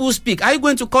these people speak, are you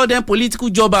going to call them political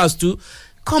jobbers too?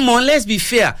 Come on, let's be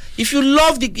fair. If you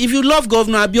love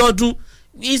Governor Abiodun,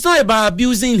 it's not about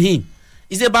abusing him.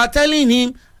 It's about telling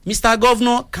him, Mr.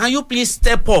 Governor, can you please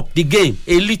step up the game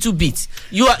a little bit?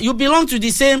 You belong to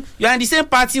you are in the same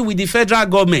party with the federal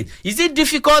government. Is it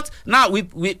difficult? Now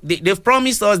they've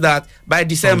promised us that by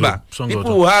December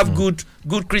people will have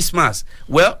good Christmas.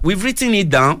 Well, we've written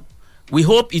it down. We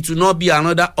hope it will not be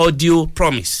another audio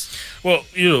promise. Well,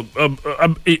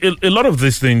 a lot of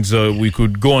these things we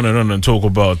could go on and talk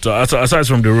about. Aside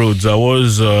from the roads, I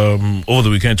was over the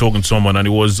weekend talking to someone, and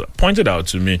it was pointed out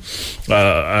to me.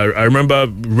 I remember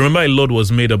a lot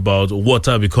was made about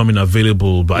water becoming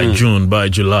available by June, by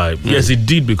July. Yes, it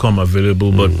did become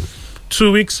available, but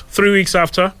 2 weeks, 3 weeks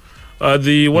after,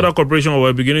 the Water Corporation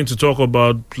were beginning to talk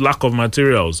about lack of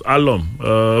materials, alum,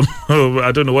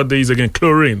 I don't know what they use again,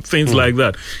 chlorine, things like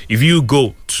that. If you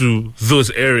go to those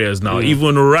areas now,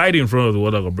 even right in front of the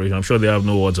Water Corporation, I'm sure they have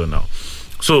no water now.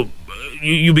 So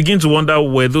you begin to wonder,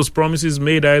 were those promises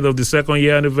made ahead of the second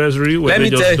year anniversary? Were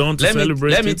they just done to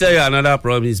celebrate? Let me tell you another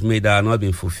promise made that has not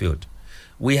been fulfilled.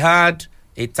 We had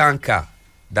a tanker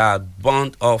that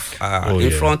burned off in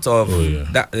front of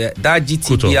that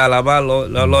GTB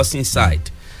Alaba Lawson side.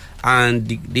 And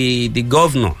the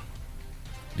governor,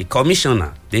 the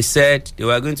commissioner, they said they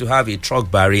were going to have a truck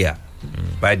barrier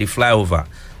by the flyover.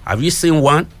 Have you seen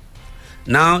one?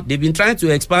 Now, they've been trying to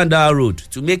expand that road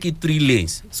to make it 3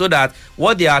 lanes, so that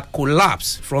what they had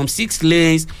collapsed from 6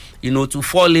 lanes, to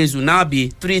 4 lanes will now be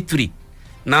 3.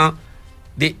 Now,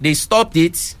 they stopped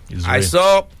it.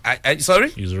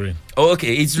 Sorry? It's rain. Oh,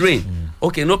 okay, it's rain.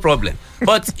 Okay, no problem.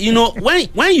 But,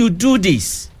 when you do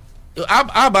this,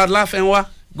 how about Lafenwa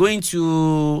going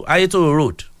to Ayetoro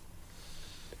Road?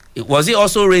 Was it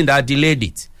also rain that delayed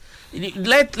it?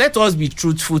 Let us be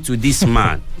truthful to this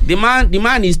man. The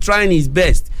man is trying his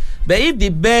best. But if the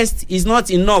best is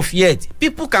not enough yet,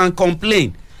 people can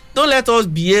complain. Don't let us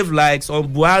behave like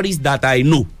some Buharis that I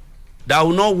know, that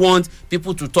will not want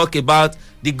people to talk about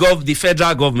the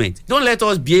federal government. Don't let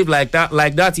us behave like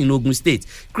that in Ogun State.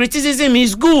 Criticism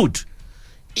is good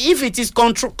if it is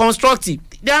constructive.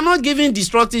 They are not giving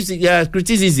destructive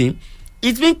criticism.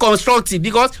 It's been constructive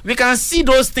because we can see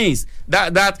those things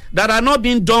that are not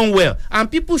being done well,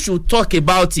 and people should talk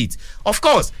about it, of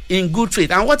course, in good faith.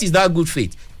 And what is that good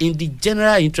faith? In the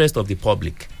general interest of the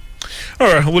public. All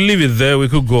right, we'll leave it there. We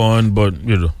could go on, but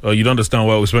you'd understand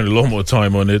why we spend a lot more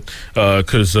time on it,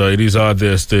 because it is out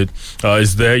there.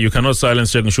 It's there. You cannot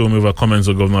silence, check, and show me over comments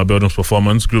of Governor Abiodun's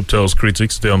performance. Group tells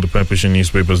critics. Stay on the pen pushing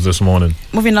newspapers this morning.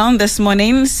 Moving on this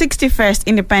morning, 61st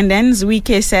Independence.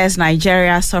 Wike says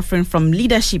Nigeria suffering from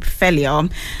leadership failure.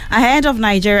 Ahead of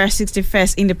Nigeria's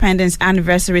 61st Independence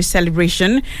anniversary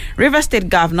celebration, Rivers State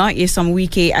Governor Nyesom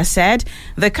Wike has said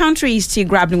the country is still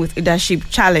grappling with leadership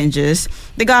challenges.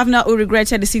 The governor governor, who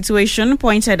regretted the situation,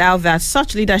 pointed out that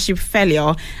such leadership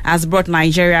failure has brought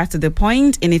Nigeria to the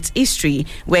point in its history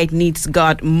where it needs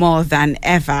God more than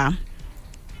ever.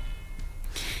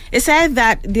 It said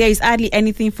that there is hardly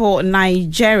anything for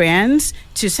Nigerians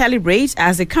to celebrate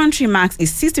as the country marks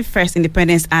its 61st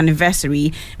independence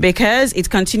anniversary because it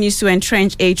continues to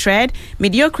entrench hatred,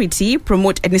 mediocrity,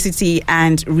 promote ethnicity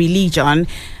and religion.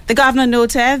 The governor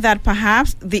noted that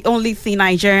perhaps the only thing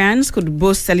Nigerians could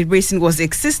boast celebrating was the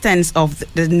existence of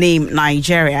the name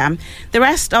Nigeria. The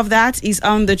rest of that is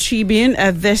on the Tribune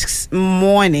this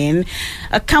morning.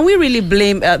 Can we really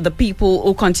blame the people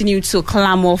who continue to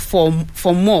clamor for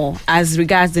more as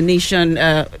regards the nation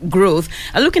growth?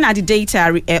 Looking at the data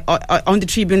on the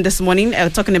Tribune this morning,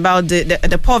 talking about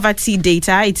the poverty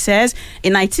data, it says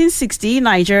in 1960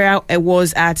 Nigeria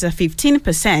was at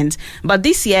 15%, but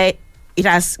this year it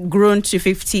has grown to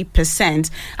 50%.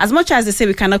 As much as they say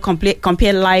we cannot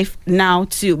compare life now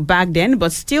to back then,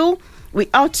 but still we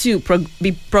ought to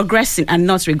be progressing and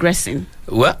not regressing.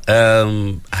 Well,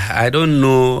 I don't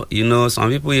know. You know, some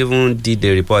people even did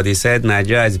the report. They said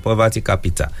Nigeria is the poverty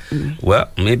capital. Well,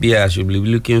 maybe I should be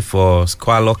looking for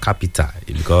squalor capital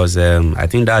because I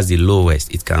think that's the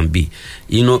lowest it can be.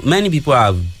 You know, many people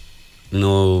have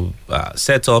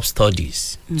set up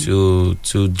studies to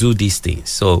do these things.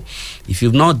 So if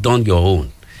you've not done your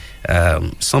own,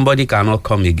 somebody cannot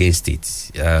come against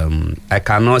it. I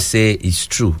cannot say it's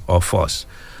true or false,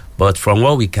 but from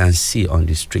what we can see on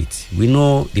the street, we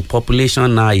know the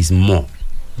population now is more,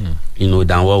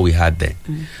 than what we had then.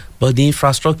 But the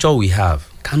infrastructure we have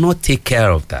cannot take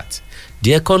care of that.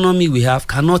 The economy we have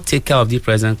cannot take care of the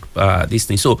present this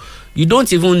thing. So you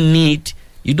don't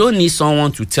need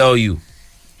someone to tell you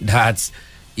that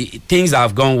things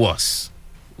have gone worse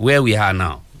where we are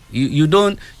now. You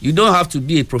don't have to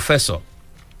be a professor,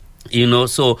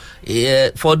 So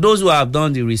for those who have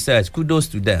done the research, kudos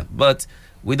to them. But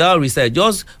without research,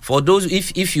 just for those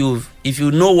if you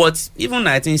know what, even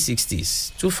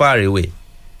 1960s, too far away,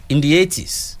 in the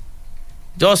 80s,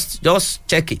 just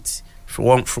check it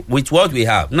with what we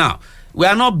have now. We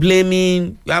are not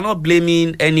blaming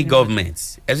any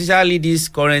government, especially this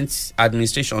current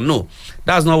administration. No,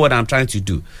 that's not what I'm trying to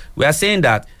do. We are saying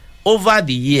that over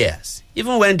the years,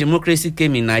 even when democracy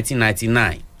came in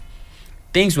 1999,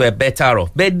 things were better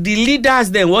off. But the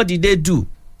leaders then, what did they do?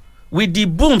 With the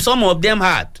boom some of them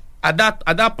had at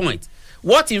that point,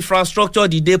 what infrastructure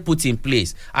did they put in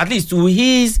place? At least to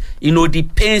ease, the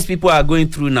pains people are going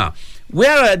through now.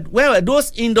 Where were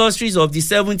those industries of the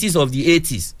 70s, of the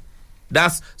 80s?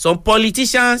 That some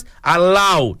politicians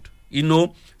allowed,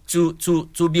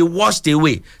 to be washed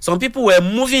away. Some people were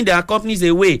moving their companies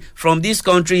away from this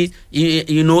country,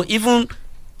 even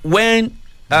when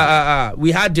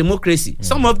we had democracy.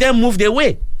 Some of them moved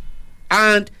away.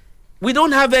 And we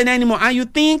don't have any anymore. And you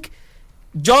think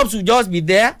jobs will just be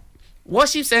there?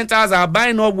 Worship centers are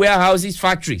buying up warehouses,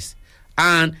 factories.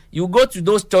 And you go to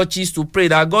those churches to pray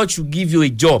that God should give you a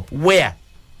job. Where?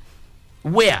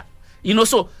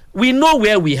 So we know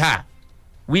where we are.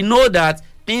 We know that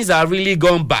things are really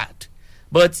gone bad.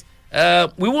 But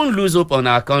we won't lose hope on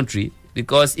our country,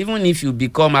 because even if you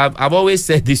become, I've always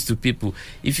said this to people,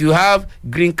 if you have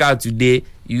green card today,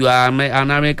 you are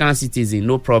an American citizen,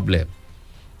 no problem.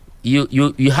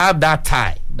 You have that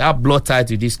tie, that blood tie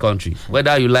to this country,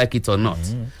 whether you like it or not.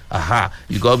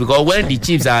 Because when the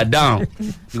chips are down,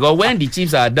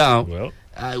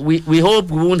 we hope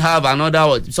we won't have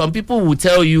another. Some people will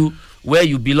tell you where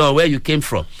you belong, where you came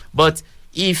from. But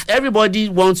if everybody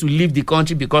wants to leave the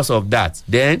country because of that,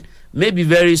 then maybe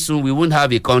very soon we won't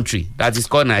have a country that is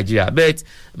called Nigeria. But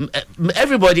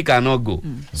everybody cannot go.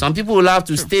 Some people will have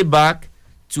to stay back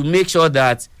to make sure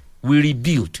that we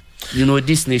rebuild,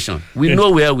 this nation. We know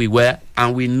where we were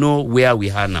and we know where we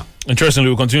are now. Interestingly,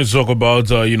 we'll continue to talk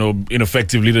about,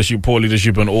 ineffective leadership, poor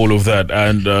leadership, and all of that.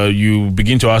 And you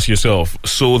begin to ask yourself,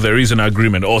 so there is an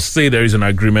agreement, or say there is an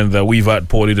agreement that we've had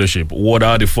poor leadership. What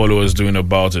are the followers doing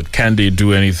about it? Can they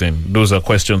do anything? Those are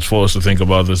questions for us to think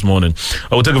about this morning.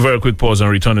 I will take a very quick pause and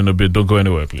return in a bit. Don't go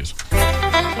anywhere, please.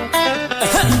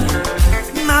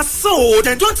 So,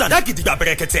 dem don tada gidigba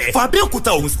berekete for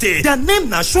Abeokuta Ogun State. Their name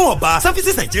na Shoba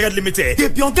Services Nigeria Limited. They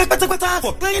be on get better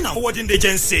for clearing and forwarding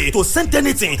agency to send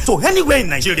anything to anywhere in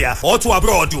Nigeria or to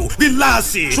abroad.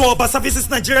 Relax, Shoba Services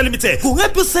Nigeria Limited will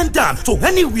help you send them to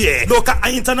anywhere. Local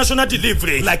and international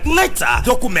delivery like letter,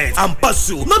 document, and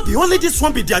parcel. Not be only this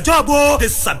one be their job. They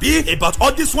sabi about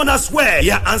all this one as well.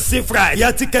 Yeah, and safe ride,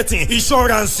 yeah, ticketing,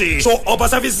 insurance. Shoba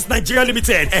Services Nigeria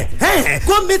Limited.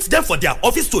 Go meet them for their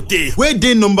office today. Where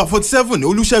day number 40 47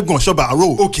 Olúṣẹ́gun Ọ̀ṣọ́bà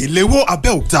Road, Òkèléwó,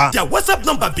 Abẹ́òkúta. Their WhatsApp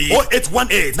number be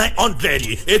 0818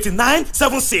 900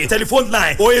 8976. Telephone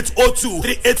line 0802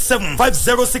 387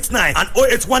 5069 and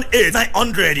 0818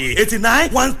 900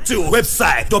 8912.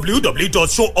 Website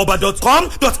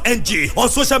www.showoba.com.ng. On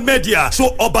social media,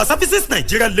 Show Oba Services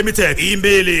Nigeria Limited.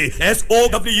 Email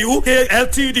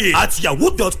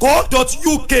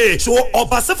sowkLTD@yahoo.co.uk. Show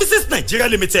Oba Services Nigeria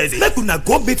Limited. Make una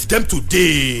go meet them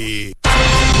today.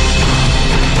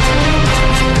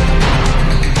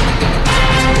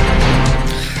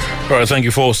 All right, thank you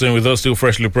for staying with us. Still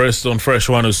freshly pressed on Fresh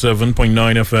 107.9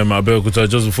 FM Abeokuta.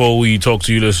 Just before we talk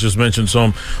to you, let's just mention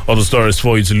some other stories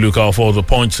for you to look out for. The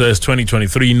Punch says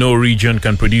 2023, no region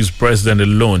can produce president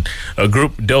alone. A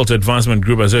group, Delta Advancement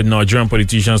Group, has urged Nigerian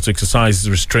politicians to exercise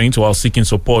restraint while seeking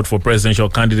support for presidential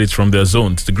candidates from their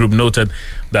zones. The group noted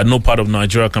that no part of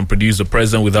Nigeria can produce a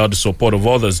president without the support of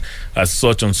others. As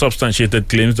such, unsubstantiated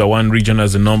claims that one region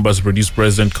has the numbers to produce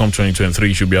president come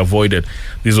 2023 should be avoided.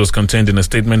 This was contained in a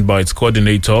statement by its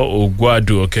coordinator,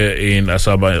 Ogwaduoke, in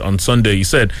Asaba on Sunday. He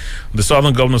said the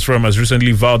Southern Governors Forum has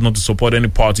recently vowed not to support any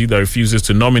party that refuses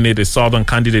to nominate a Southern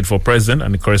candidate for president,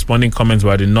 and the corresponding comments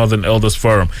by the Northern Elders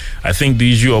Forum. I think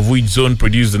the issue of which zone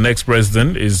produce the next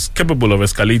president is capable of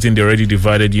escalating the already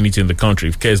divided unity in the country.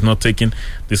 If care is not taken,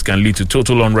 this can lead to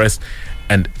total unrest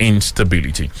and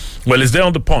instability. Well, it's there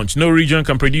on the Punch. No region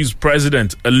can produce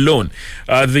president alone.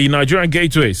 The Nigerian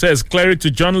Gateway says cleric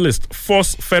to journalist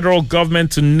force federal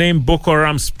government to name Boko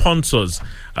Haram sponsors.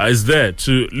 Is there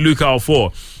to look out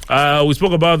for. We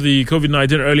spoke about the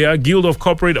COVID-19 earlier. Guild of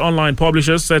Corporate Online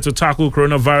Publishers set to tackle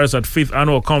coronavirus at 5th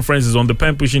annual conference is on the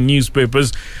pen pushing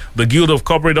newspapers. The Guild of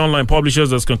Corporate Online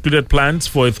Publishers has concluded plans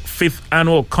for its 5th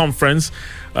annual conference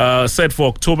set for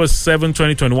October 7,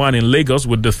 2021 in Lagos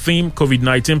with the theme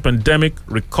COVID-19 pandemic,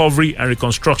 recovery and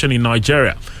reconstruction in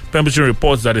Nigeria. Pembrokeshire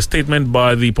reports that a statement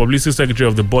by the publicity secretary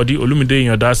of the body, Olumide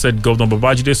Inyada, said Governor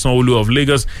Babajide Sanwo-Olu of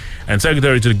Lagos and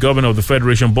Secretary to the Governor of the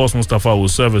Federation, Boss Mustafa, will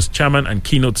serve as chairman and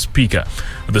keynote speaker.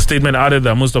 The statement added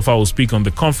that Mustafa will speak on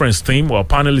the conference theme, while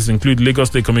panelists include Lagos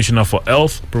State Commissioner for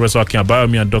Health, Professor Akin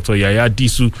Abayomi, and Dr. Yaya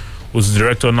Disu, who's the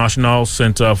Director of National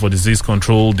Center for Disease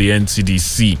Control, the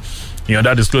NCDC.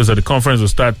 That disclosed that the conference will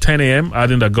start 10 a.m.,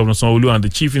 adding that Governor Sanwo-Olu and the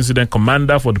Chief Incident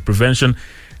Commander for the Prevention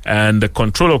and the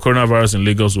Control of Coronavirus in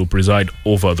Lagos will preside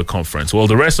over the conference. Well,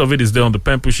 the rest of it is there on the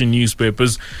pen pushing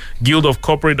newspapers. Guild of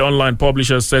Corporate Online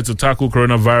Publishers set to tackle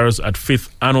coronavirus at 5th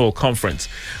annual conference.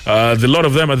 The lot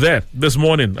of them are there this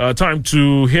morning. Time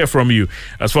to hear from you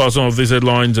as far as some of these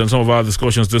headlines and some of our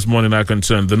discussions this morning are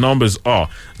concerned. The numbers are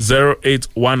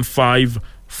 0815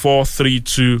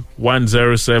 432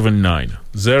 1079,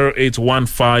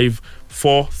 0815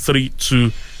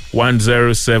 432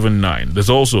 1079. There's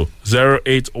also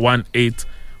 0818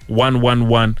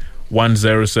 111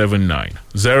 1079,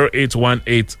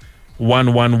 0818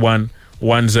 111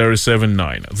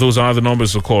 1079. Those are the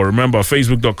numbers to call. Remember,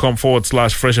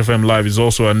 facebook.com/Fresh FM Live is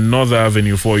also another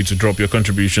avenue for you to drop your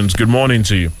contributions. Good morning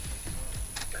to you.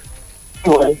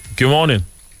 Hello. Good morning.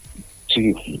 To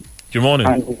you. Good morning.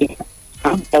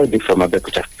 I'm Aldi from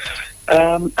Abeokuta.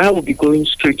 I will be going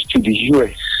straight to the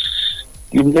U.S.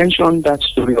 You mentioned that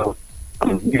story of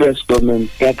U.S. government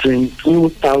gathering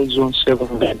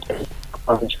 2,700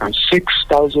 and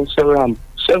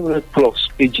 6,700 plus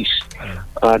pages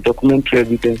documentary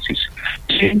evidences.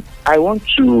 See, I want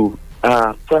to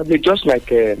probably just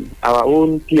like our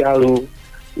own PRO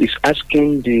is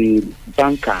asking the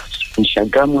bankers in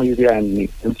Shagamu area and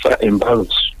in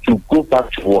Barrows to go back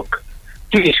to work.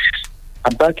 Please,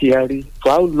 Abba Kyari,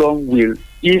 for how long will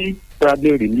he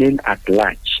probably remain at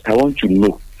large? I want to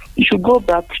know. He should go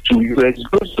back to US. He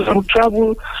will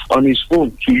travel on his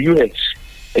own to US.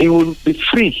 He will be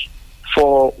free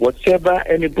for whatever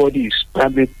anybody is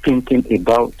probably thinking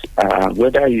about,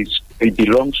 whether it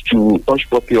belongs to Hush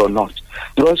Puppy or not.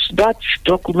 Because that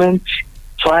document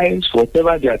files,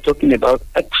 whatever they are talking about,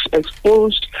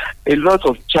 exposed a lot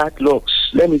of chat logs.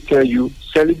 Let me tell you,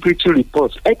 celebrity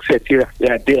reports, etc. They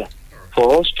are there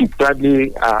for us to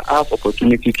probably have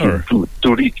opportunity to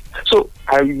read. So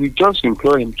I will just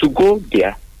implore him to go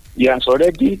there. He has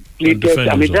already pleaded.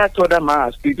 I mean, that other man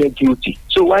has pleaded guilty.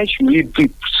 So why should he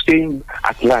be staying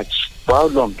at large? For how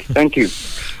long? Thank you.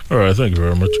 All right, thank you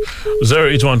very much.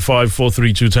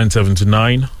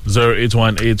 0815-432-1079,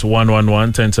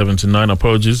 0818-111-1079.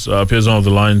 Apologies, appears on the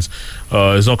lines.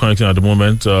 It's not connecting at the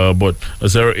moment, but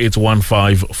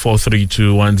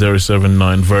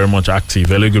 0815-432-1079, very much active.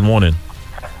 Hello, good morning.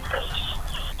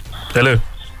 Hello.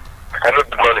 Hello,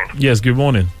 good morning. Yes, good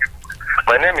morning.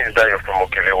 My name is Dayo from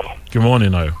Okelewo. Good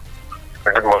morning, Dayo.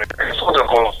 Good morning. I just want to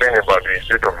complain about the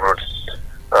state of roads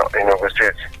in Ogun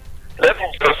State. Let me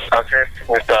just assist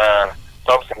Mr.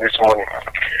 Thompson this morning.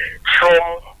 From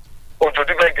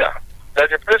Ojodibega,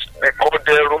 there's a place they call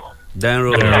Denro.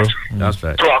 That's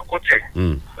right. To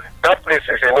Akuti. That place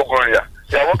is a no-go area.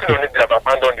 They are working on it, they have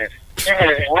abandoned it. Even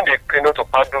you need a cleaner to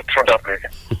pass through that place.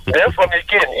 Then from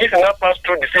again, if you not pass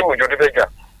through the same Ojodibega,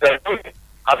 they are doing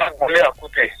Alagbole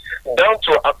Akuti, down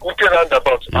to Akuti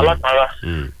roundabout, Alakara,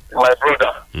 my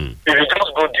brother. If you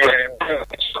just go there,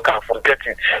 you can forget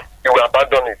it. You will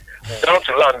abandon it. Down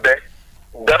to Lambe,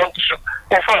 down to...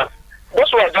 In fact, those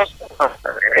who are just...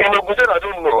 in Ogun State, I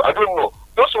don't know.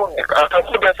 Those who are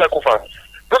considered sacrifice,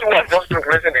 those who are just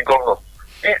replacing the governor.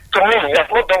 To me, he has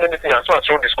not done anything as far as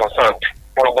road is concerned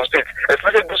in Ogun State.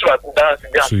 Especially those who are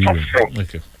they are suffering.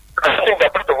 Okay. I think they're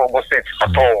part of Ogun State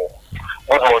at all.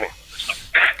 Good morning.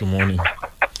 Good morning.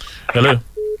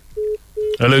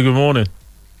 Hello, good morning.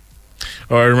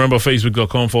 All right, remember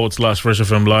facebook.com/Fresh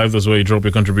FM Live. That's where you drop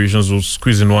your contributions. We'll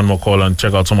squeeze in one more call and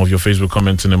check out some of your Facebook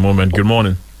comments in a moment. Good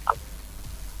morning.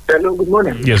 Hello, good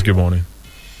morning. Yes, good morning.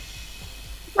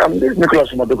 This is Nicholas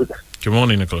from Adogota. Good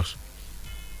morning, Nicholas.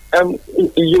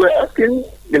 You were asking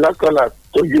the last caller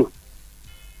to you,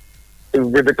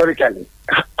 rhetorically,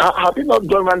 have you not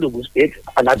gone around the state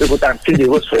and Adogota and seen the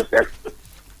roads for yourself?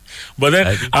 But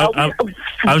then,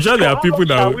 I'm sure there are people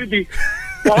that...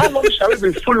 For how long shall we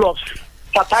be full of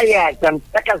satires and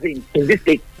sarcasm in this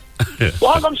state?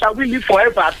 For how long shall we live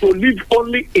forever to live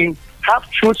only in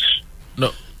half-truths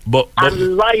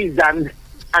and lies and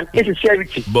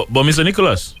insincerity? But Mr.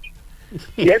 Nicholas...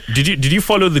 Yes. Did you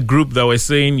follow the group that was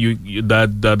saying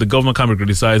that the government can't be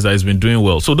criticized, that it's been doing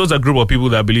well? So those are a group of people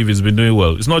that believe it's been doing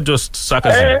well. It's not just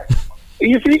sarcasm.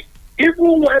 You see,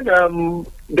 even when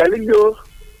Galileo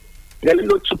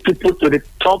took people to the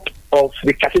top of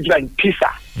the cathedral in Pisa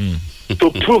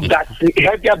to prove that the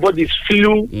heavier bodies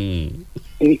flew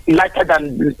lighter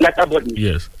than lighter bodies.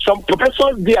 Yes. Some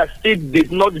professors there still did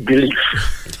not believe.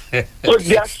 So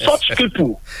there are such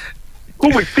people who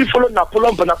will still follow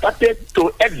Napoleon Bonaparte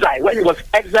to exile when he was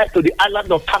exiled to the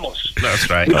island of Samos. That's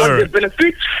right. Because they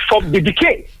benefit from the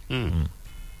decay. May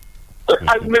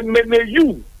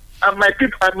you and my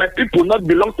people not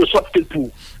belong to such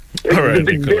people. All right,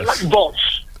 they lack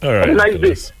balls. All right,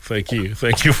 nice. Thank you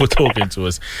for talking to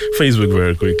us. Facebook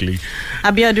very quickly.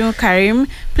 Abiodun Karim,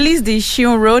 please, the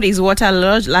Shion Road is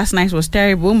waterlogged. Last night was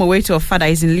terrible. My way to Ofada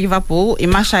is in Liverpool.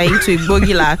 Imashai to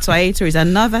Igbogila to Aito is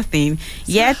another thing.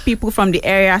 Yet people from the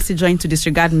area still join to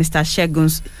disregard Mr.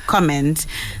 Shegun's comment.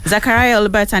 Zachariah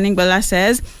Albert Aningbala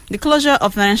says the closure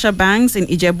of financial banks in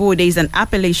Ijebu is an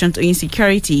appellation to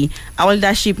insecurity. Our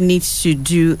leadership needs to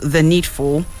do the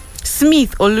needful.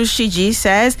 Smith Olushiji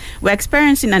says we're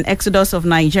experiencing an exodus of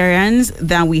Nigerians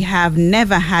that we have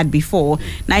never had before.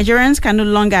 Nigerians can no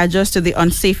longer adjust to the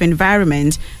unsafe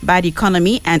environment, bad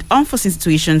economy, and unforeseen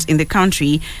situations in the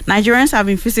country. Nigerians have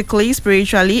been physically,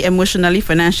 spiritually, emotionally,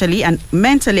 financially, and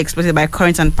mentally exploited by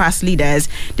current and past leaders.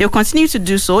 They will continue to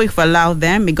do so if we allow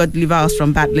them. May God deliver us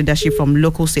from bad leadership from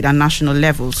local, state, and national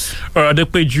levels. All right,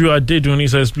 Adepeju Adeduni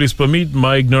says, please permit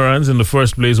my ignorance in the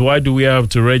first place. Why do we have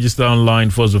to register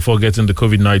online first before getting the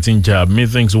COVID-19 jab?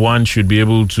 Methinks one should be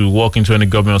able to walk into any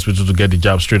government hospital to get the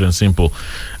jab, straight and simple.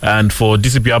 And for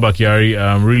DCP Abakiari,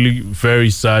 I'm really very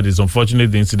sad. It's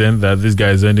unfortunate the incident that this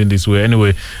guy is ending this way.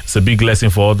 Anyway, it's a big lesson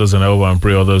for others, and I hope and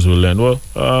pray others will learn. Well,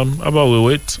 how about we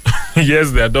wait?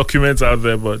 Yes, there are documents out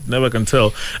there, but never can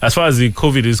tell. As far as the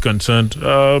COVID is concerned,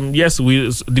 yes,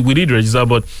 we did register,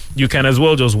 but you can as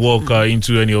well just walk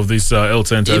into any of these health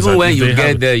centers. Even when you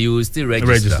get there, you will still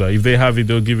register. If they have it,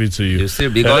 they'll give it to you.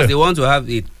 Because they want to have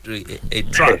a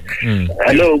track.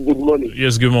 Hello, good morning.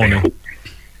 Yes, good morning.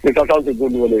 Mr. Thompson,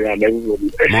 good morning, and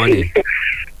everybody. Morning.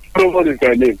 What is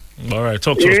your name? All right,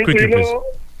 talk to us quickly,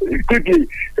 please. Quickly,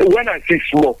 when I see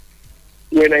small,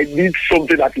 when I did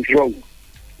something that is wrong,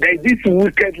 there is this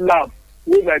wicked laugh.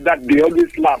 When like that, they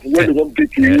always laugh when they don't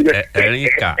beat you.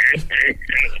 Erika.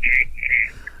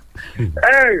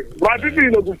 Hey, my people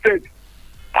in Ogun State,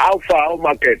 how far, how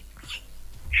market?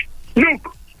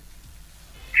 Look,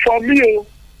 for me,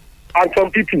 and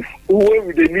some people who went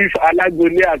with the leaf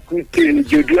Alagbole Akuti,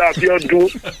 Jodu Abiodun,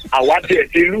 Awati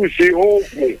Etilu, say,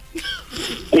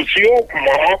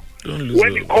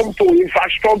 when it comes to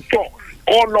infrastructure,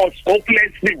 all us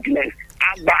hopeless business,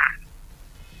 Abba,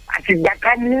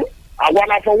 Atibakamu,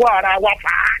 Awalafawa,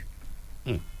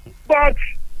 Awafa. But,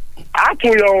 how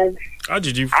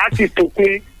did you?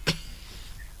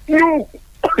 You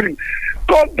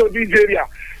come to this area.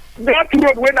 That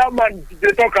road where that man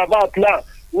they talk about now,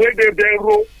 where they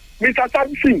road, Mr.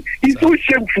 Thompson, it's so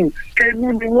shameful. Can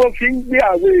you be walking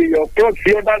there away across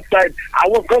the other side? I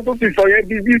was going to see for your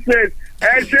business.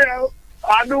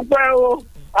 I don't know.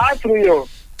 Afriyo.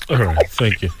 All right,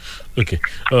 thank you. Okay.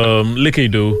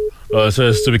 Lekedo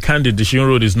says, to be candid, the Shion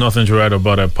Road is nothing to write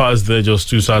about. I passed there just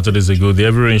 2 Saturdays ago. The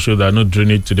heavy rain showed that no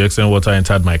drainage to the extent water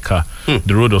entered my car.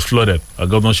 The road was flooded. A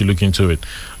governor should look into it.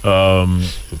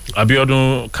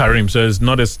 Abiodun Karim says,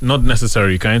 not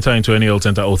necessary. You can enter into any health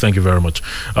center. Oh, thank you very much.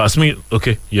 Smith,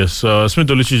 okay, yes. Smith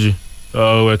Oluchiji.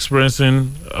 We're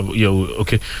experiencing,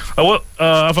 okay.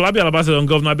 Afalabi Alaba said on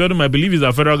Governor Abiodun, I believe is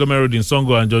that federal government road in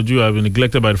Songo and Joju have been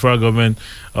neglected by the federal government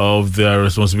of their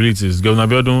responsibilities. Governor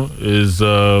Abiodun is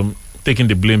taking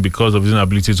the blame because of his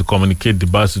inability to communicate the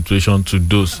bad situation to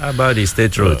those. How about the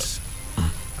state roads?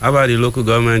 How about the local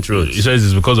government roads? He says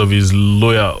it's because of his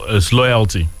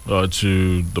loyalty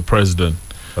to the president.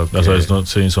 Okay. That's why he's not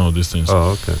saying some of these things.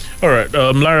 Oh, okay. All right.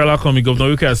 Larry Alakomi,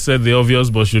 Governor Wike has said the obvious,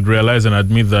 but should realize and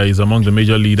admit that he's among the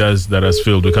major leaders that has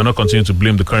failed. We cannot continue to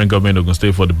blame the current government of Ogun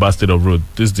State for the bad state of road.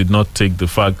 This did not take the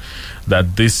fact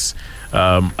that this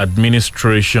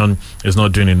administration is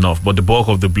not doing enough, but the bulk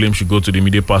of the blame should go to the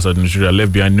immediate past administration,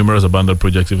 left behind numerous abandoned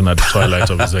projects even at the twilight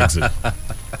of his exit.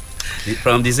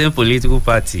 From the same political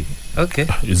party. Okay.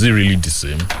 Is it really the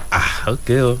same?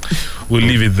 Okay. We'll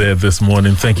leave it there this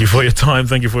morning. Thank you for your time.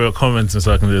 Thank you for your comments. And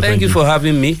Thank you for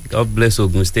having me. God bless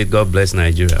Ogun State. God bless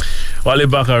Nigeria. Wale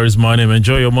Bakar is my name.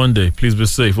 Enjoy your Monday. Please be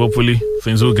safe. Hopefully,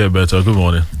 things will get better. Good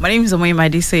morning. My name is Omoyima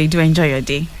Adise. Do enjoy your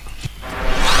day.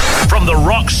 From the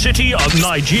rock city of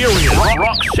Nigeria.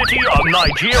 Rock city of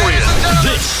Nigeria.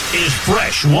 This is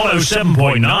Fresh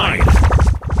 107.9.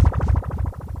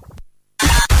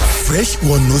 Fresh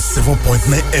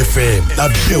 107.9 FM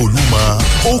lábẹ́ Olúmọ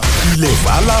ó kilẹ̀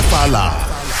fàlàfàlà.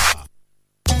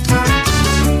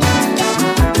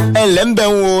 ẹ̀lẹ́ ń bẹ̀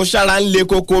ń wo ṣára ń le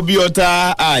koko bí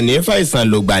ọta àní fàìsàn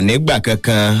lògbà nígbà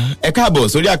kankan. ẹ káàbọ̀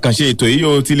sórí àkànṣe ètò yìí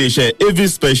o ti iléeṣẹ́ AV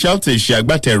Specialty ṣe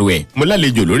agbátẹrù ẹ̀ mo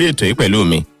lálejò lórí ètò yìí pẹ̀lú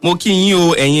mi. mo kí yín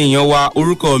o ẹ̀yin èèyàn wa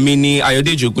orúkọ mi ni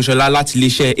Ayọ̀dèjì Ògúnṣọlá láti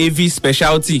iléeṣẹ́ AV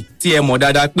Specialty tí ẹ mọ̀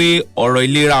dáadáa pé ọ̀rọ̀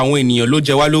ìlera àwọn ènìyàn ló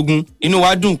jẹ wá lógún. Inú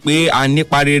wa dùn pé à ń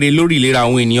nípa rere lórí ìlera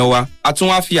àwọn ènìyàn wa. A tún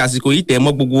wá fi àsìkò yìí tẹ̀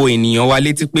mọ́ gbogbo ènìyàn wa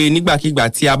létí pé nígbàkigbà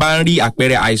tí a bá ń rí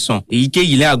àpẹẹrẹ àìsàn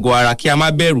èyíkéyìí ní àgọ́ ara kí a má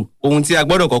bẹ̀rù. Ohun tí a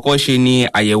gbọ́dọ̀ kọ́kọ́ ṣe ni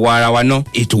àyẹ̀wò ara wa náà.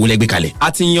 Ètò wo lẹ gbé kalẹ̀?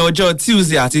 A ti yan ọjọ́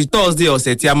Tuesday àti Thursday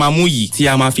ọ̀sẹ̀ tí a máa mú yìí tí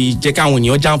a máa fi jẹ́ káwọn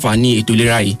ènìyàn jàǹfààní ètò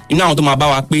ìlera yìí. Inú àwọn tó máa bá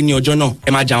wa pé ní ọjọ́ náà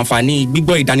ẹ máa jàǹfààní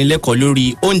gbígbọ́ ìdánilẹ́kọ̀ọ́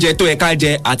lórí oúnjẹ tó yẹ ká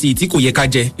jẹ àti ìtí kò yẹ ká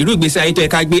jẹ, irú ìgbésí ayé tó yẹ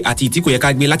ká gbé àti ìtí kò yẹ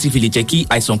ká gbé láti fi lè jẹ́ kí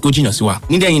àìsàn kó jìnnà sí wa.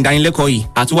 Nídẹ̀yìn ìdánilẹ́kọ̀ọ́ yìí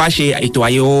a tún wá ṣe ètò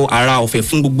àyẹ̀wò ara ọ̀fẹ́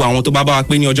fún gbogbo àwọn tó bá wa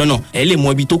pé ní ọjọ́ náà. Ẹ lè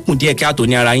mọ ibi tó kùn díẹ̀ káàtó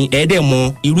ní ara yín, ẹ dẹ̀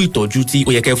mọ irú ìtọ́jú tí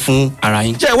ó yẹ kẹ́ fún ara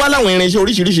yín. Ṣé ẹ wá láwọn irinṣẹ́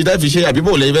oríṣiríṣi tẹ́ fi ṣe àbí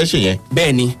bó lẹ fẹ́ ṣe yẹn?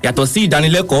 Bẹ́ẹ̀ni, yàtọ̀ sí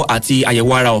ìdánilẹ́kọ̀ọ́ àti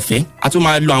àyẹ̀wò ara ọ̀fẹ́, a tún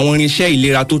máa lo àwọn irinṣẹ́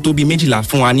ìlera tó tó bí 12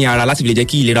 fún wa ní ara láti lè jẹ́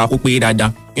kí ìlera kó pé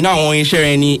dáadáa. Inú àwọn irinṣẹ́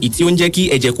rẹ̀ ni ìtí ó ń jẹ́ kí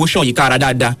ẹ̀jẹ̀ kó ṣàn yíká ara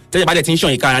dáadáa. Tẹ́jẹ̀ bá dẹ̀ ti ń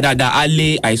ṣàn yíká ara dáadáa, á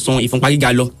lé àìsàn ìfúnpá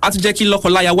gíga lọ. Á tún jẹ́ kí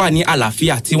lọ́kọláya wà ní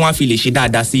àlàáfíà tí wọ́n á fi lè ṣe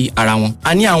dáadáa sí ara wọn.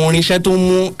 A ní àwọn irinṣẹ́ tó ń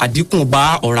mú àdínkù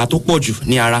bá ọ̀rá tó pọ̀ jù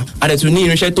ní ara. A dẹ̀ tún ní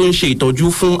irinṣẹ́ tó ń ṣe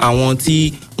ìtọ́jú fún àwọn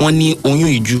tí wọ́n ní oyún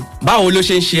ìju. Báwo ló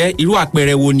ṣe ń ṣe ẹ́? Irú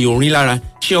àpẹẹrẹ wo ni ò ń rí lára?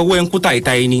 Ṣé ọwọ́ ẹ ń kú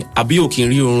tàìtàì ni àbí ò kì í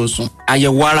rí oorun sùn?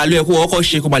 Àyẹ̀wò ara ló yẹ kó kọ́kọ́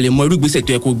ṣe kó ba lè mọ irú ìgbésẹ̀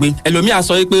tó yẹ kó gbé. Ẹlòmíà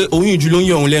sọ pé oyún ìju ló ń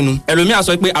yọ òun lẹ́nu. Ẹlòmíà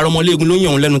sọ pé arọmọléegun ló ń yọ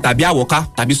òun lẹ́nu tàbí àwọ̀ká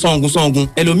tàbí sọ́ngun.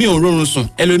 Ẹlòmíì ò ń rórun sùn.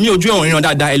 Ẹlòmíì ojú ẹ̀ ò ń ríran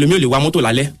dáadáa. Ẹlòmíì ò lè wa mọ́tò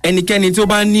lálẹ́. Ẹnikẹ́ni tí ó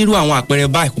bá nírú àwọn àpẹẹrẹ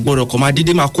báyìí kò gbọdọ̀ kó máa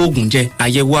dédé máa kó oògùn jẹ.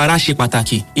 Àyẹ̀wò ara ṣe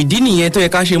pàtàkì. Ìdí nìyẹn tó yẹ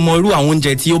ká ṣe mọ irú àwọn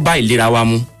oúnjẹ tí ó bá ìlera wa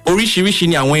mu. Oríṣiríṣi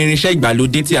ni àwọn irinṣẹ́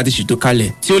ìgbàlódé tí a ti ṣètò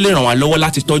kalẹ̀ tí ó lè ràn wá lọ́wọ́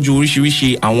láti tọ́jú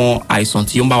oríṣiríṣi àwọn àìsàn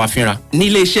tí ó ń bá wa fínra. Ní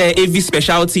iléeṣẹ́ AV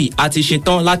Specialty a ti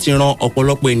ṣetán láti ran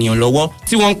ọ̀pọ̀lọpọ̀ ènìyàn lọ́wọ́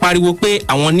tí wọ́n ń pariwo pé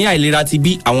àwọn ní àìlera ti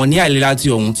bí, àwọn ní àìlera ti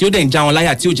ọ̀hún tí ó dẹ̀ ń já wọn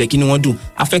láyà tí ò jẹ́ kí ni wọ́n dùn.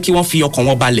 A fẹ́ kí wọ́n fi ọkàn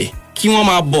wọn balẹ̀, kí wọ́n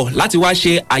máa bọ̀ láti wá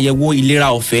ṣe àyẹ̀wò ìlera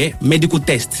ọ̀fẹ́ medical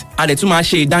test. A dẹ̀ tún máa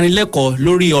ṣe ìdánilẹ́kọ̀ọ́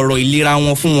lórí ọ̀rọ̀ ìlera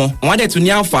wọn fún wọn. Wọ́n á dẹ̀ tún ní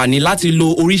àǹfààní láti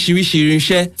lo oríṣiríṣi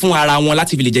irinṣẹ́ fún ara wọn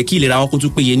láti fi lè jẹ́ kí ìlera wọn kó tún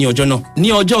péye ní ọjọ́ náà. Ní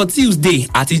ọjọ́ Tuesday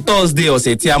àti Thursday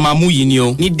ọ̀sẹ̀ tí a máa mú yìí ni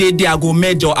o, ní déédéé aago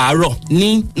 8 àárọ̀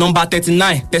ní nọ́mbà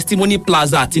 39 Testimony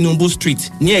Plaza Tinubu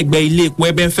Street ní ẹ̀gbẹ́ ilé epo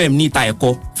Ebenfem ní ìta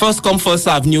ẹ̀kọ́. First come first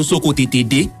serve ní Osoko tètè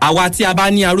dé. Àwa tí a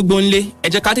bá ní arúgbó ńlé, ẹ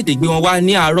jẹ́ ká tètè gbé wọn wá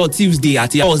ní àárọ̀ Tuesday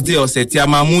àti Thursday ọ̀sẹ̀ tí a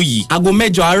máa mú yìí. Aago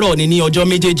 8 àárọ̀ ni ní ọjọ́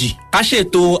méjèèjì. Ká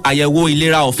ṣètò àyẹ̀wò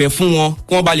ìlera ọ̀fẹ́ fún wọn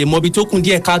kí wọ́n bá lè mọ ibi tó kún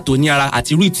díẹ̀ káàtó ní ara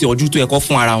àti irú ìtọ́jú tó yẹ kó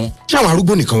fún ara wọn. Ṣé àwọn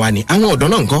arúgbó nìkan wà ní? Àwọn ọ̀dọ́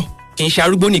náà ńkọ́? Kì í ṣe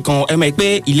arúgbó nìkan, ẹ mọ̀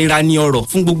pé ìlera ni ọrọ̀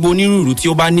fún gbogbo onírúurú tí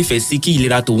ó bá nífẹ̀ẹ́ sí kí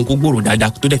ìlera tòun kó gbòòrò dáadáa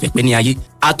tó dẹ̀ fẹ́ pẹ́ ní ayé.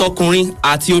 Àtọkùnrin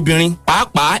àti obìnrin,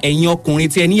 pàápàá ẹ̀yin ọkùnrin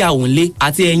tí ẹ níyàwó ńlé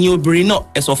àti ẹ̀yin obìnrin náà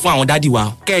ẹ sọ fún àwọn dádì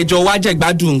wa. Kẹjọ wá jẹ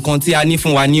gbádùn nǹkan tí a ní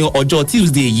fún wa ní ọjọ́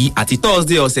Tuesday yìí àti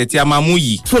Thursday ọ̀sẹ̀ tí a máa mú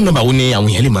yìí. Fóònù nọ́mbà wo ni àwọn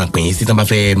èèyàn lè máa pè yín sí tán bá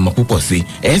fẹ́ mọ̀ púpọ̀ sí?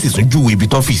 Ẹ sì tún júwe ibi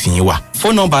tọ́fíìsì yín wà.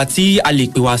 Fóònù nọ́mbà tí a lè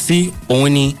pè wá sí òun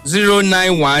ni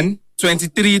 091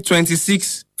 23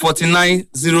 26 49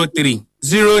 03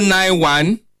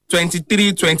 091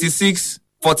 23 26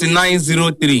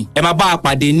 4903. ẹ máa bá a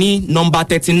pàdé ní nọmba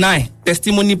 39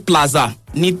 testimony plaza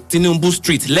ní tinubu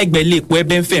street lẹ́gbẹ̀ẹ́ ilé epo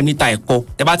ebenfem níta ẹ̀kọ́.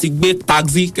 ẹ bá ti gbé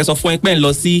taxi kẹsàn fún ẹpẹ́ ń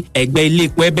lọ sí ẹgbẹ́ ilé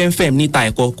epo ebenfem níta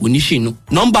ẹ̀kọ́ kò ní ṣìnú.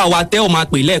 nọmba wa tẹ́ ò máa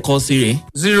pè lẹ́ẹ̀kan sí rẹ̀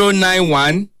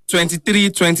 091 23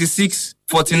 26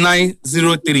 49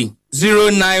 03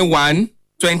 091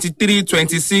 23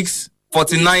 26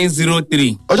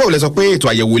 4903. ọjọ́ òun lẹ sọ pé ètò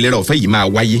àyẹ̀wò ìlera ọ̀fẹ́ yìí máa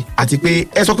wáyé àti pé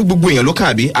ẹ sọ pé gbogbo èèyàn ló kàn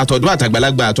àbí àtọ̀dọ́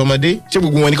àtàgbàlagbà àtọmọdé ṣé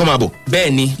gbogbo wọn ni kó máa bọ̀.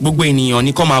 bẹ́ẹ̀ ni gbogbo ènìyàn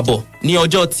ni kó máa bọ̀ ní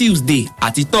ọjọ́ tuesday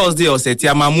àti thursday ọ̀sẹ̀ tí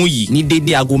a máa mú yìí ní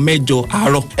déédéé aago 8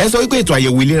 àárọ̀. ẹ sọ wípé ètò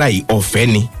àyẹ̀wò ìlera yìí ọ̀fẹ́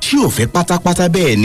ni ṣé ọ̀fẹ́ pátápátá bẹ́ẹ̀ ni.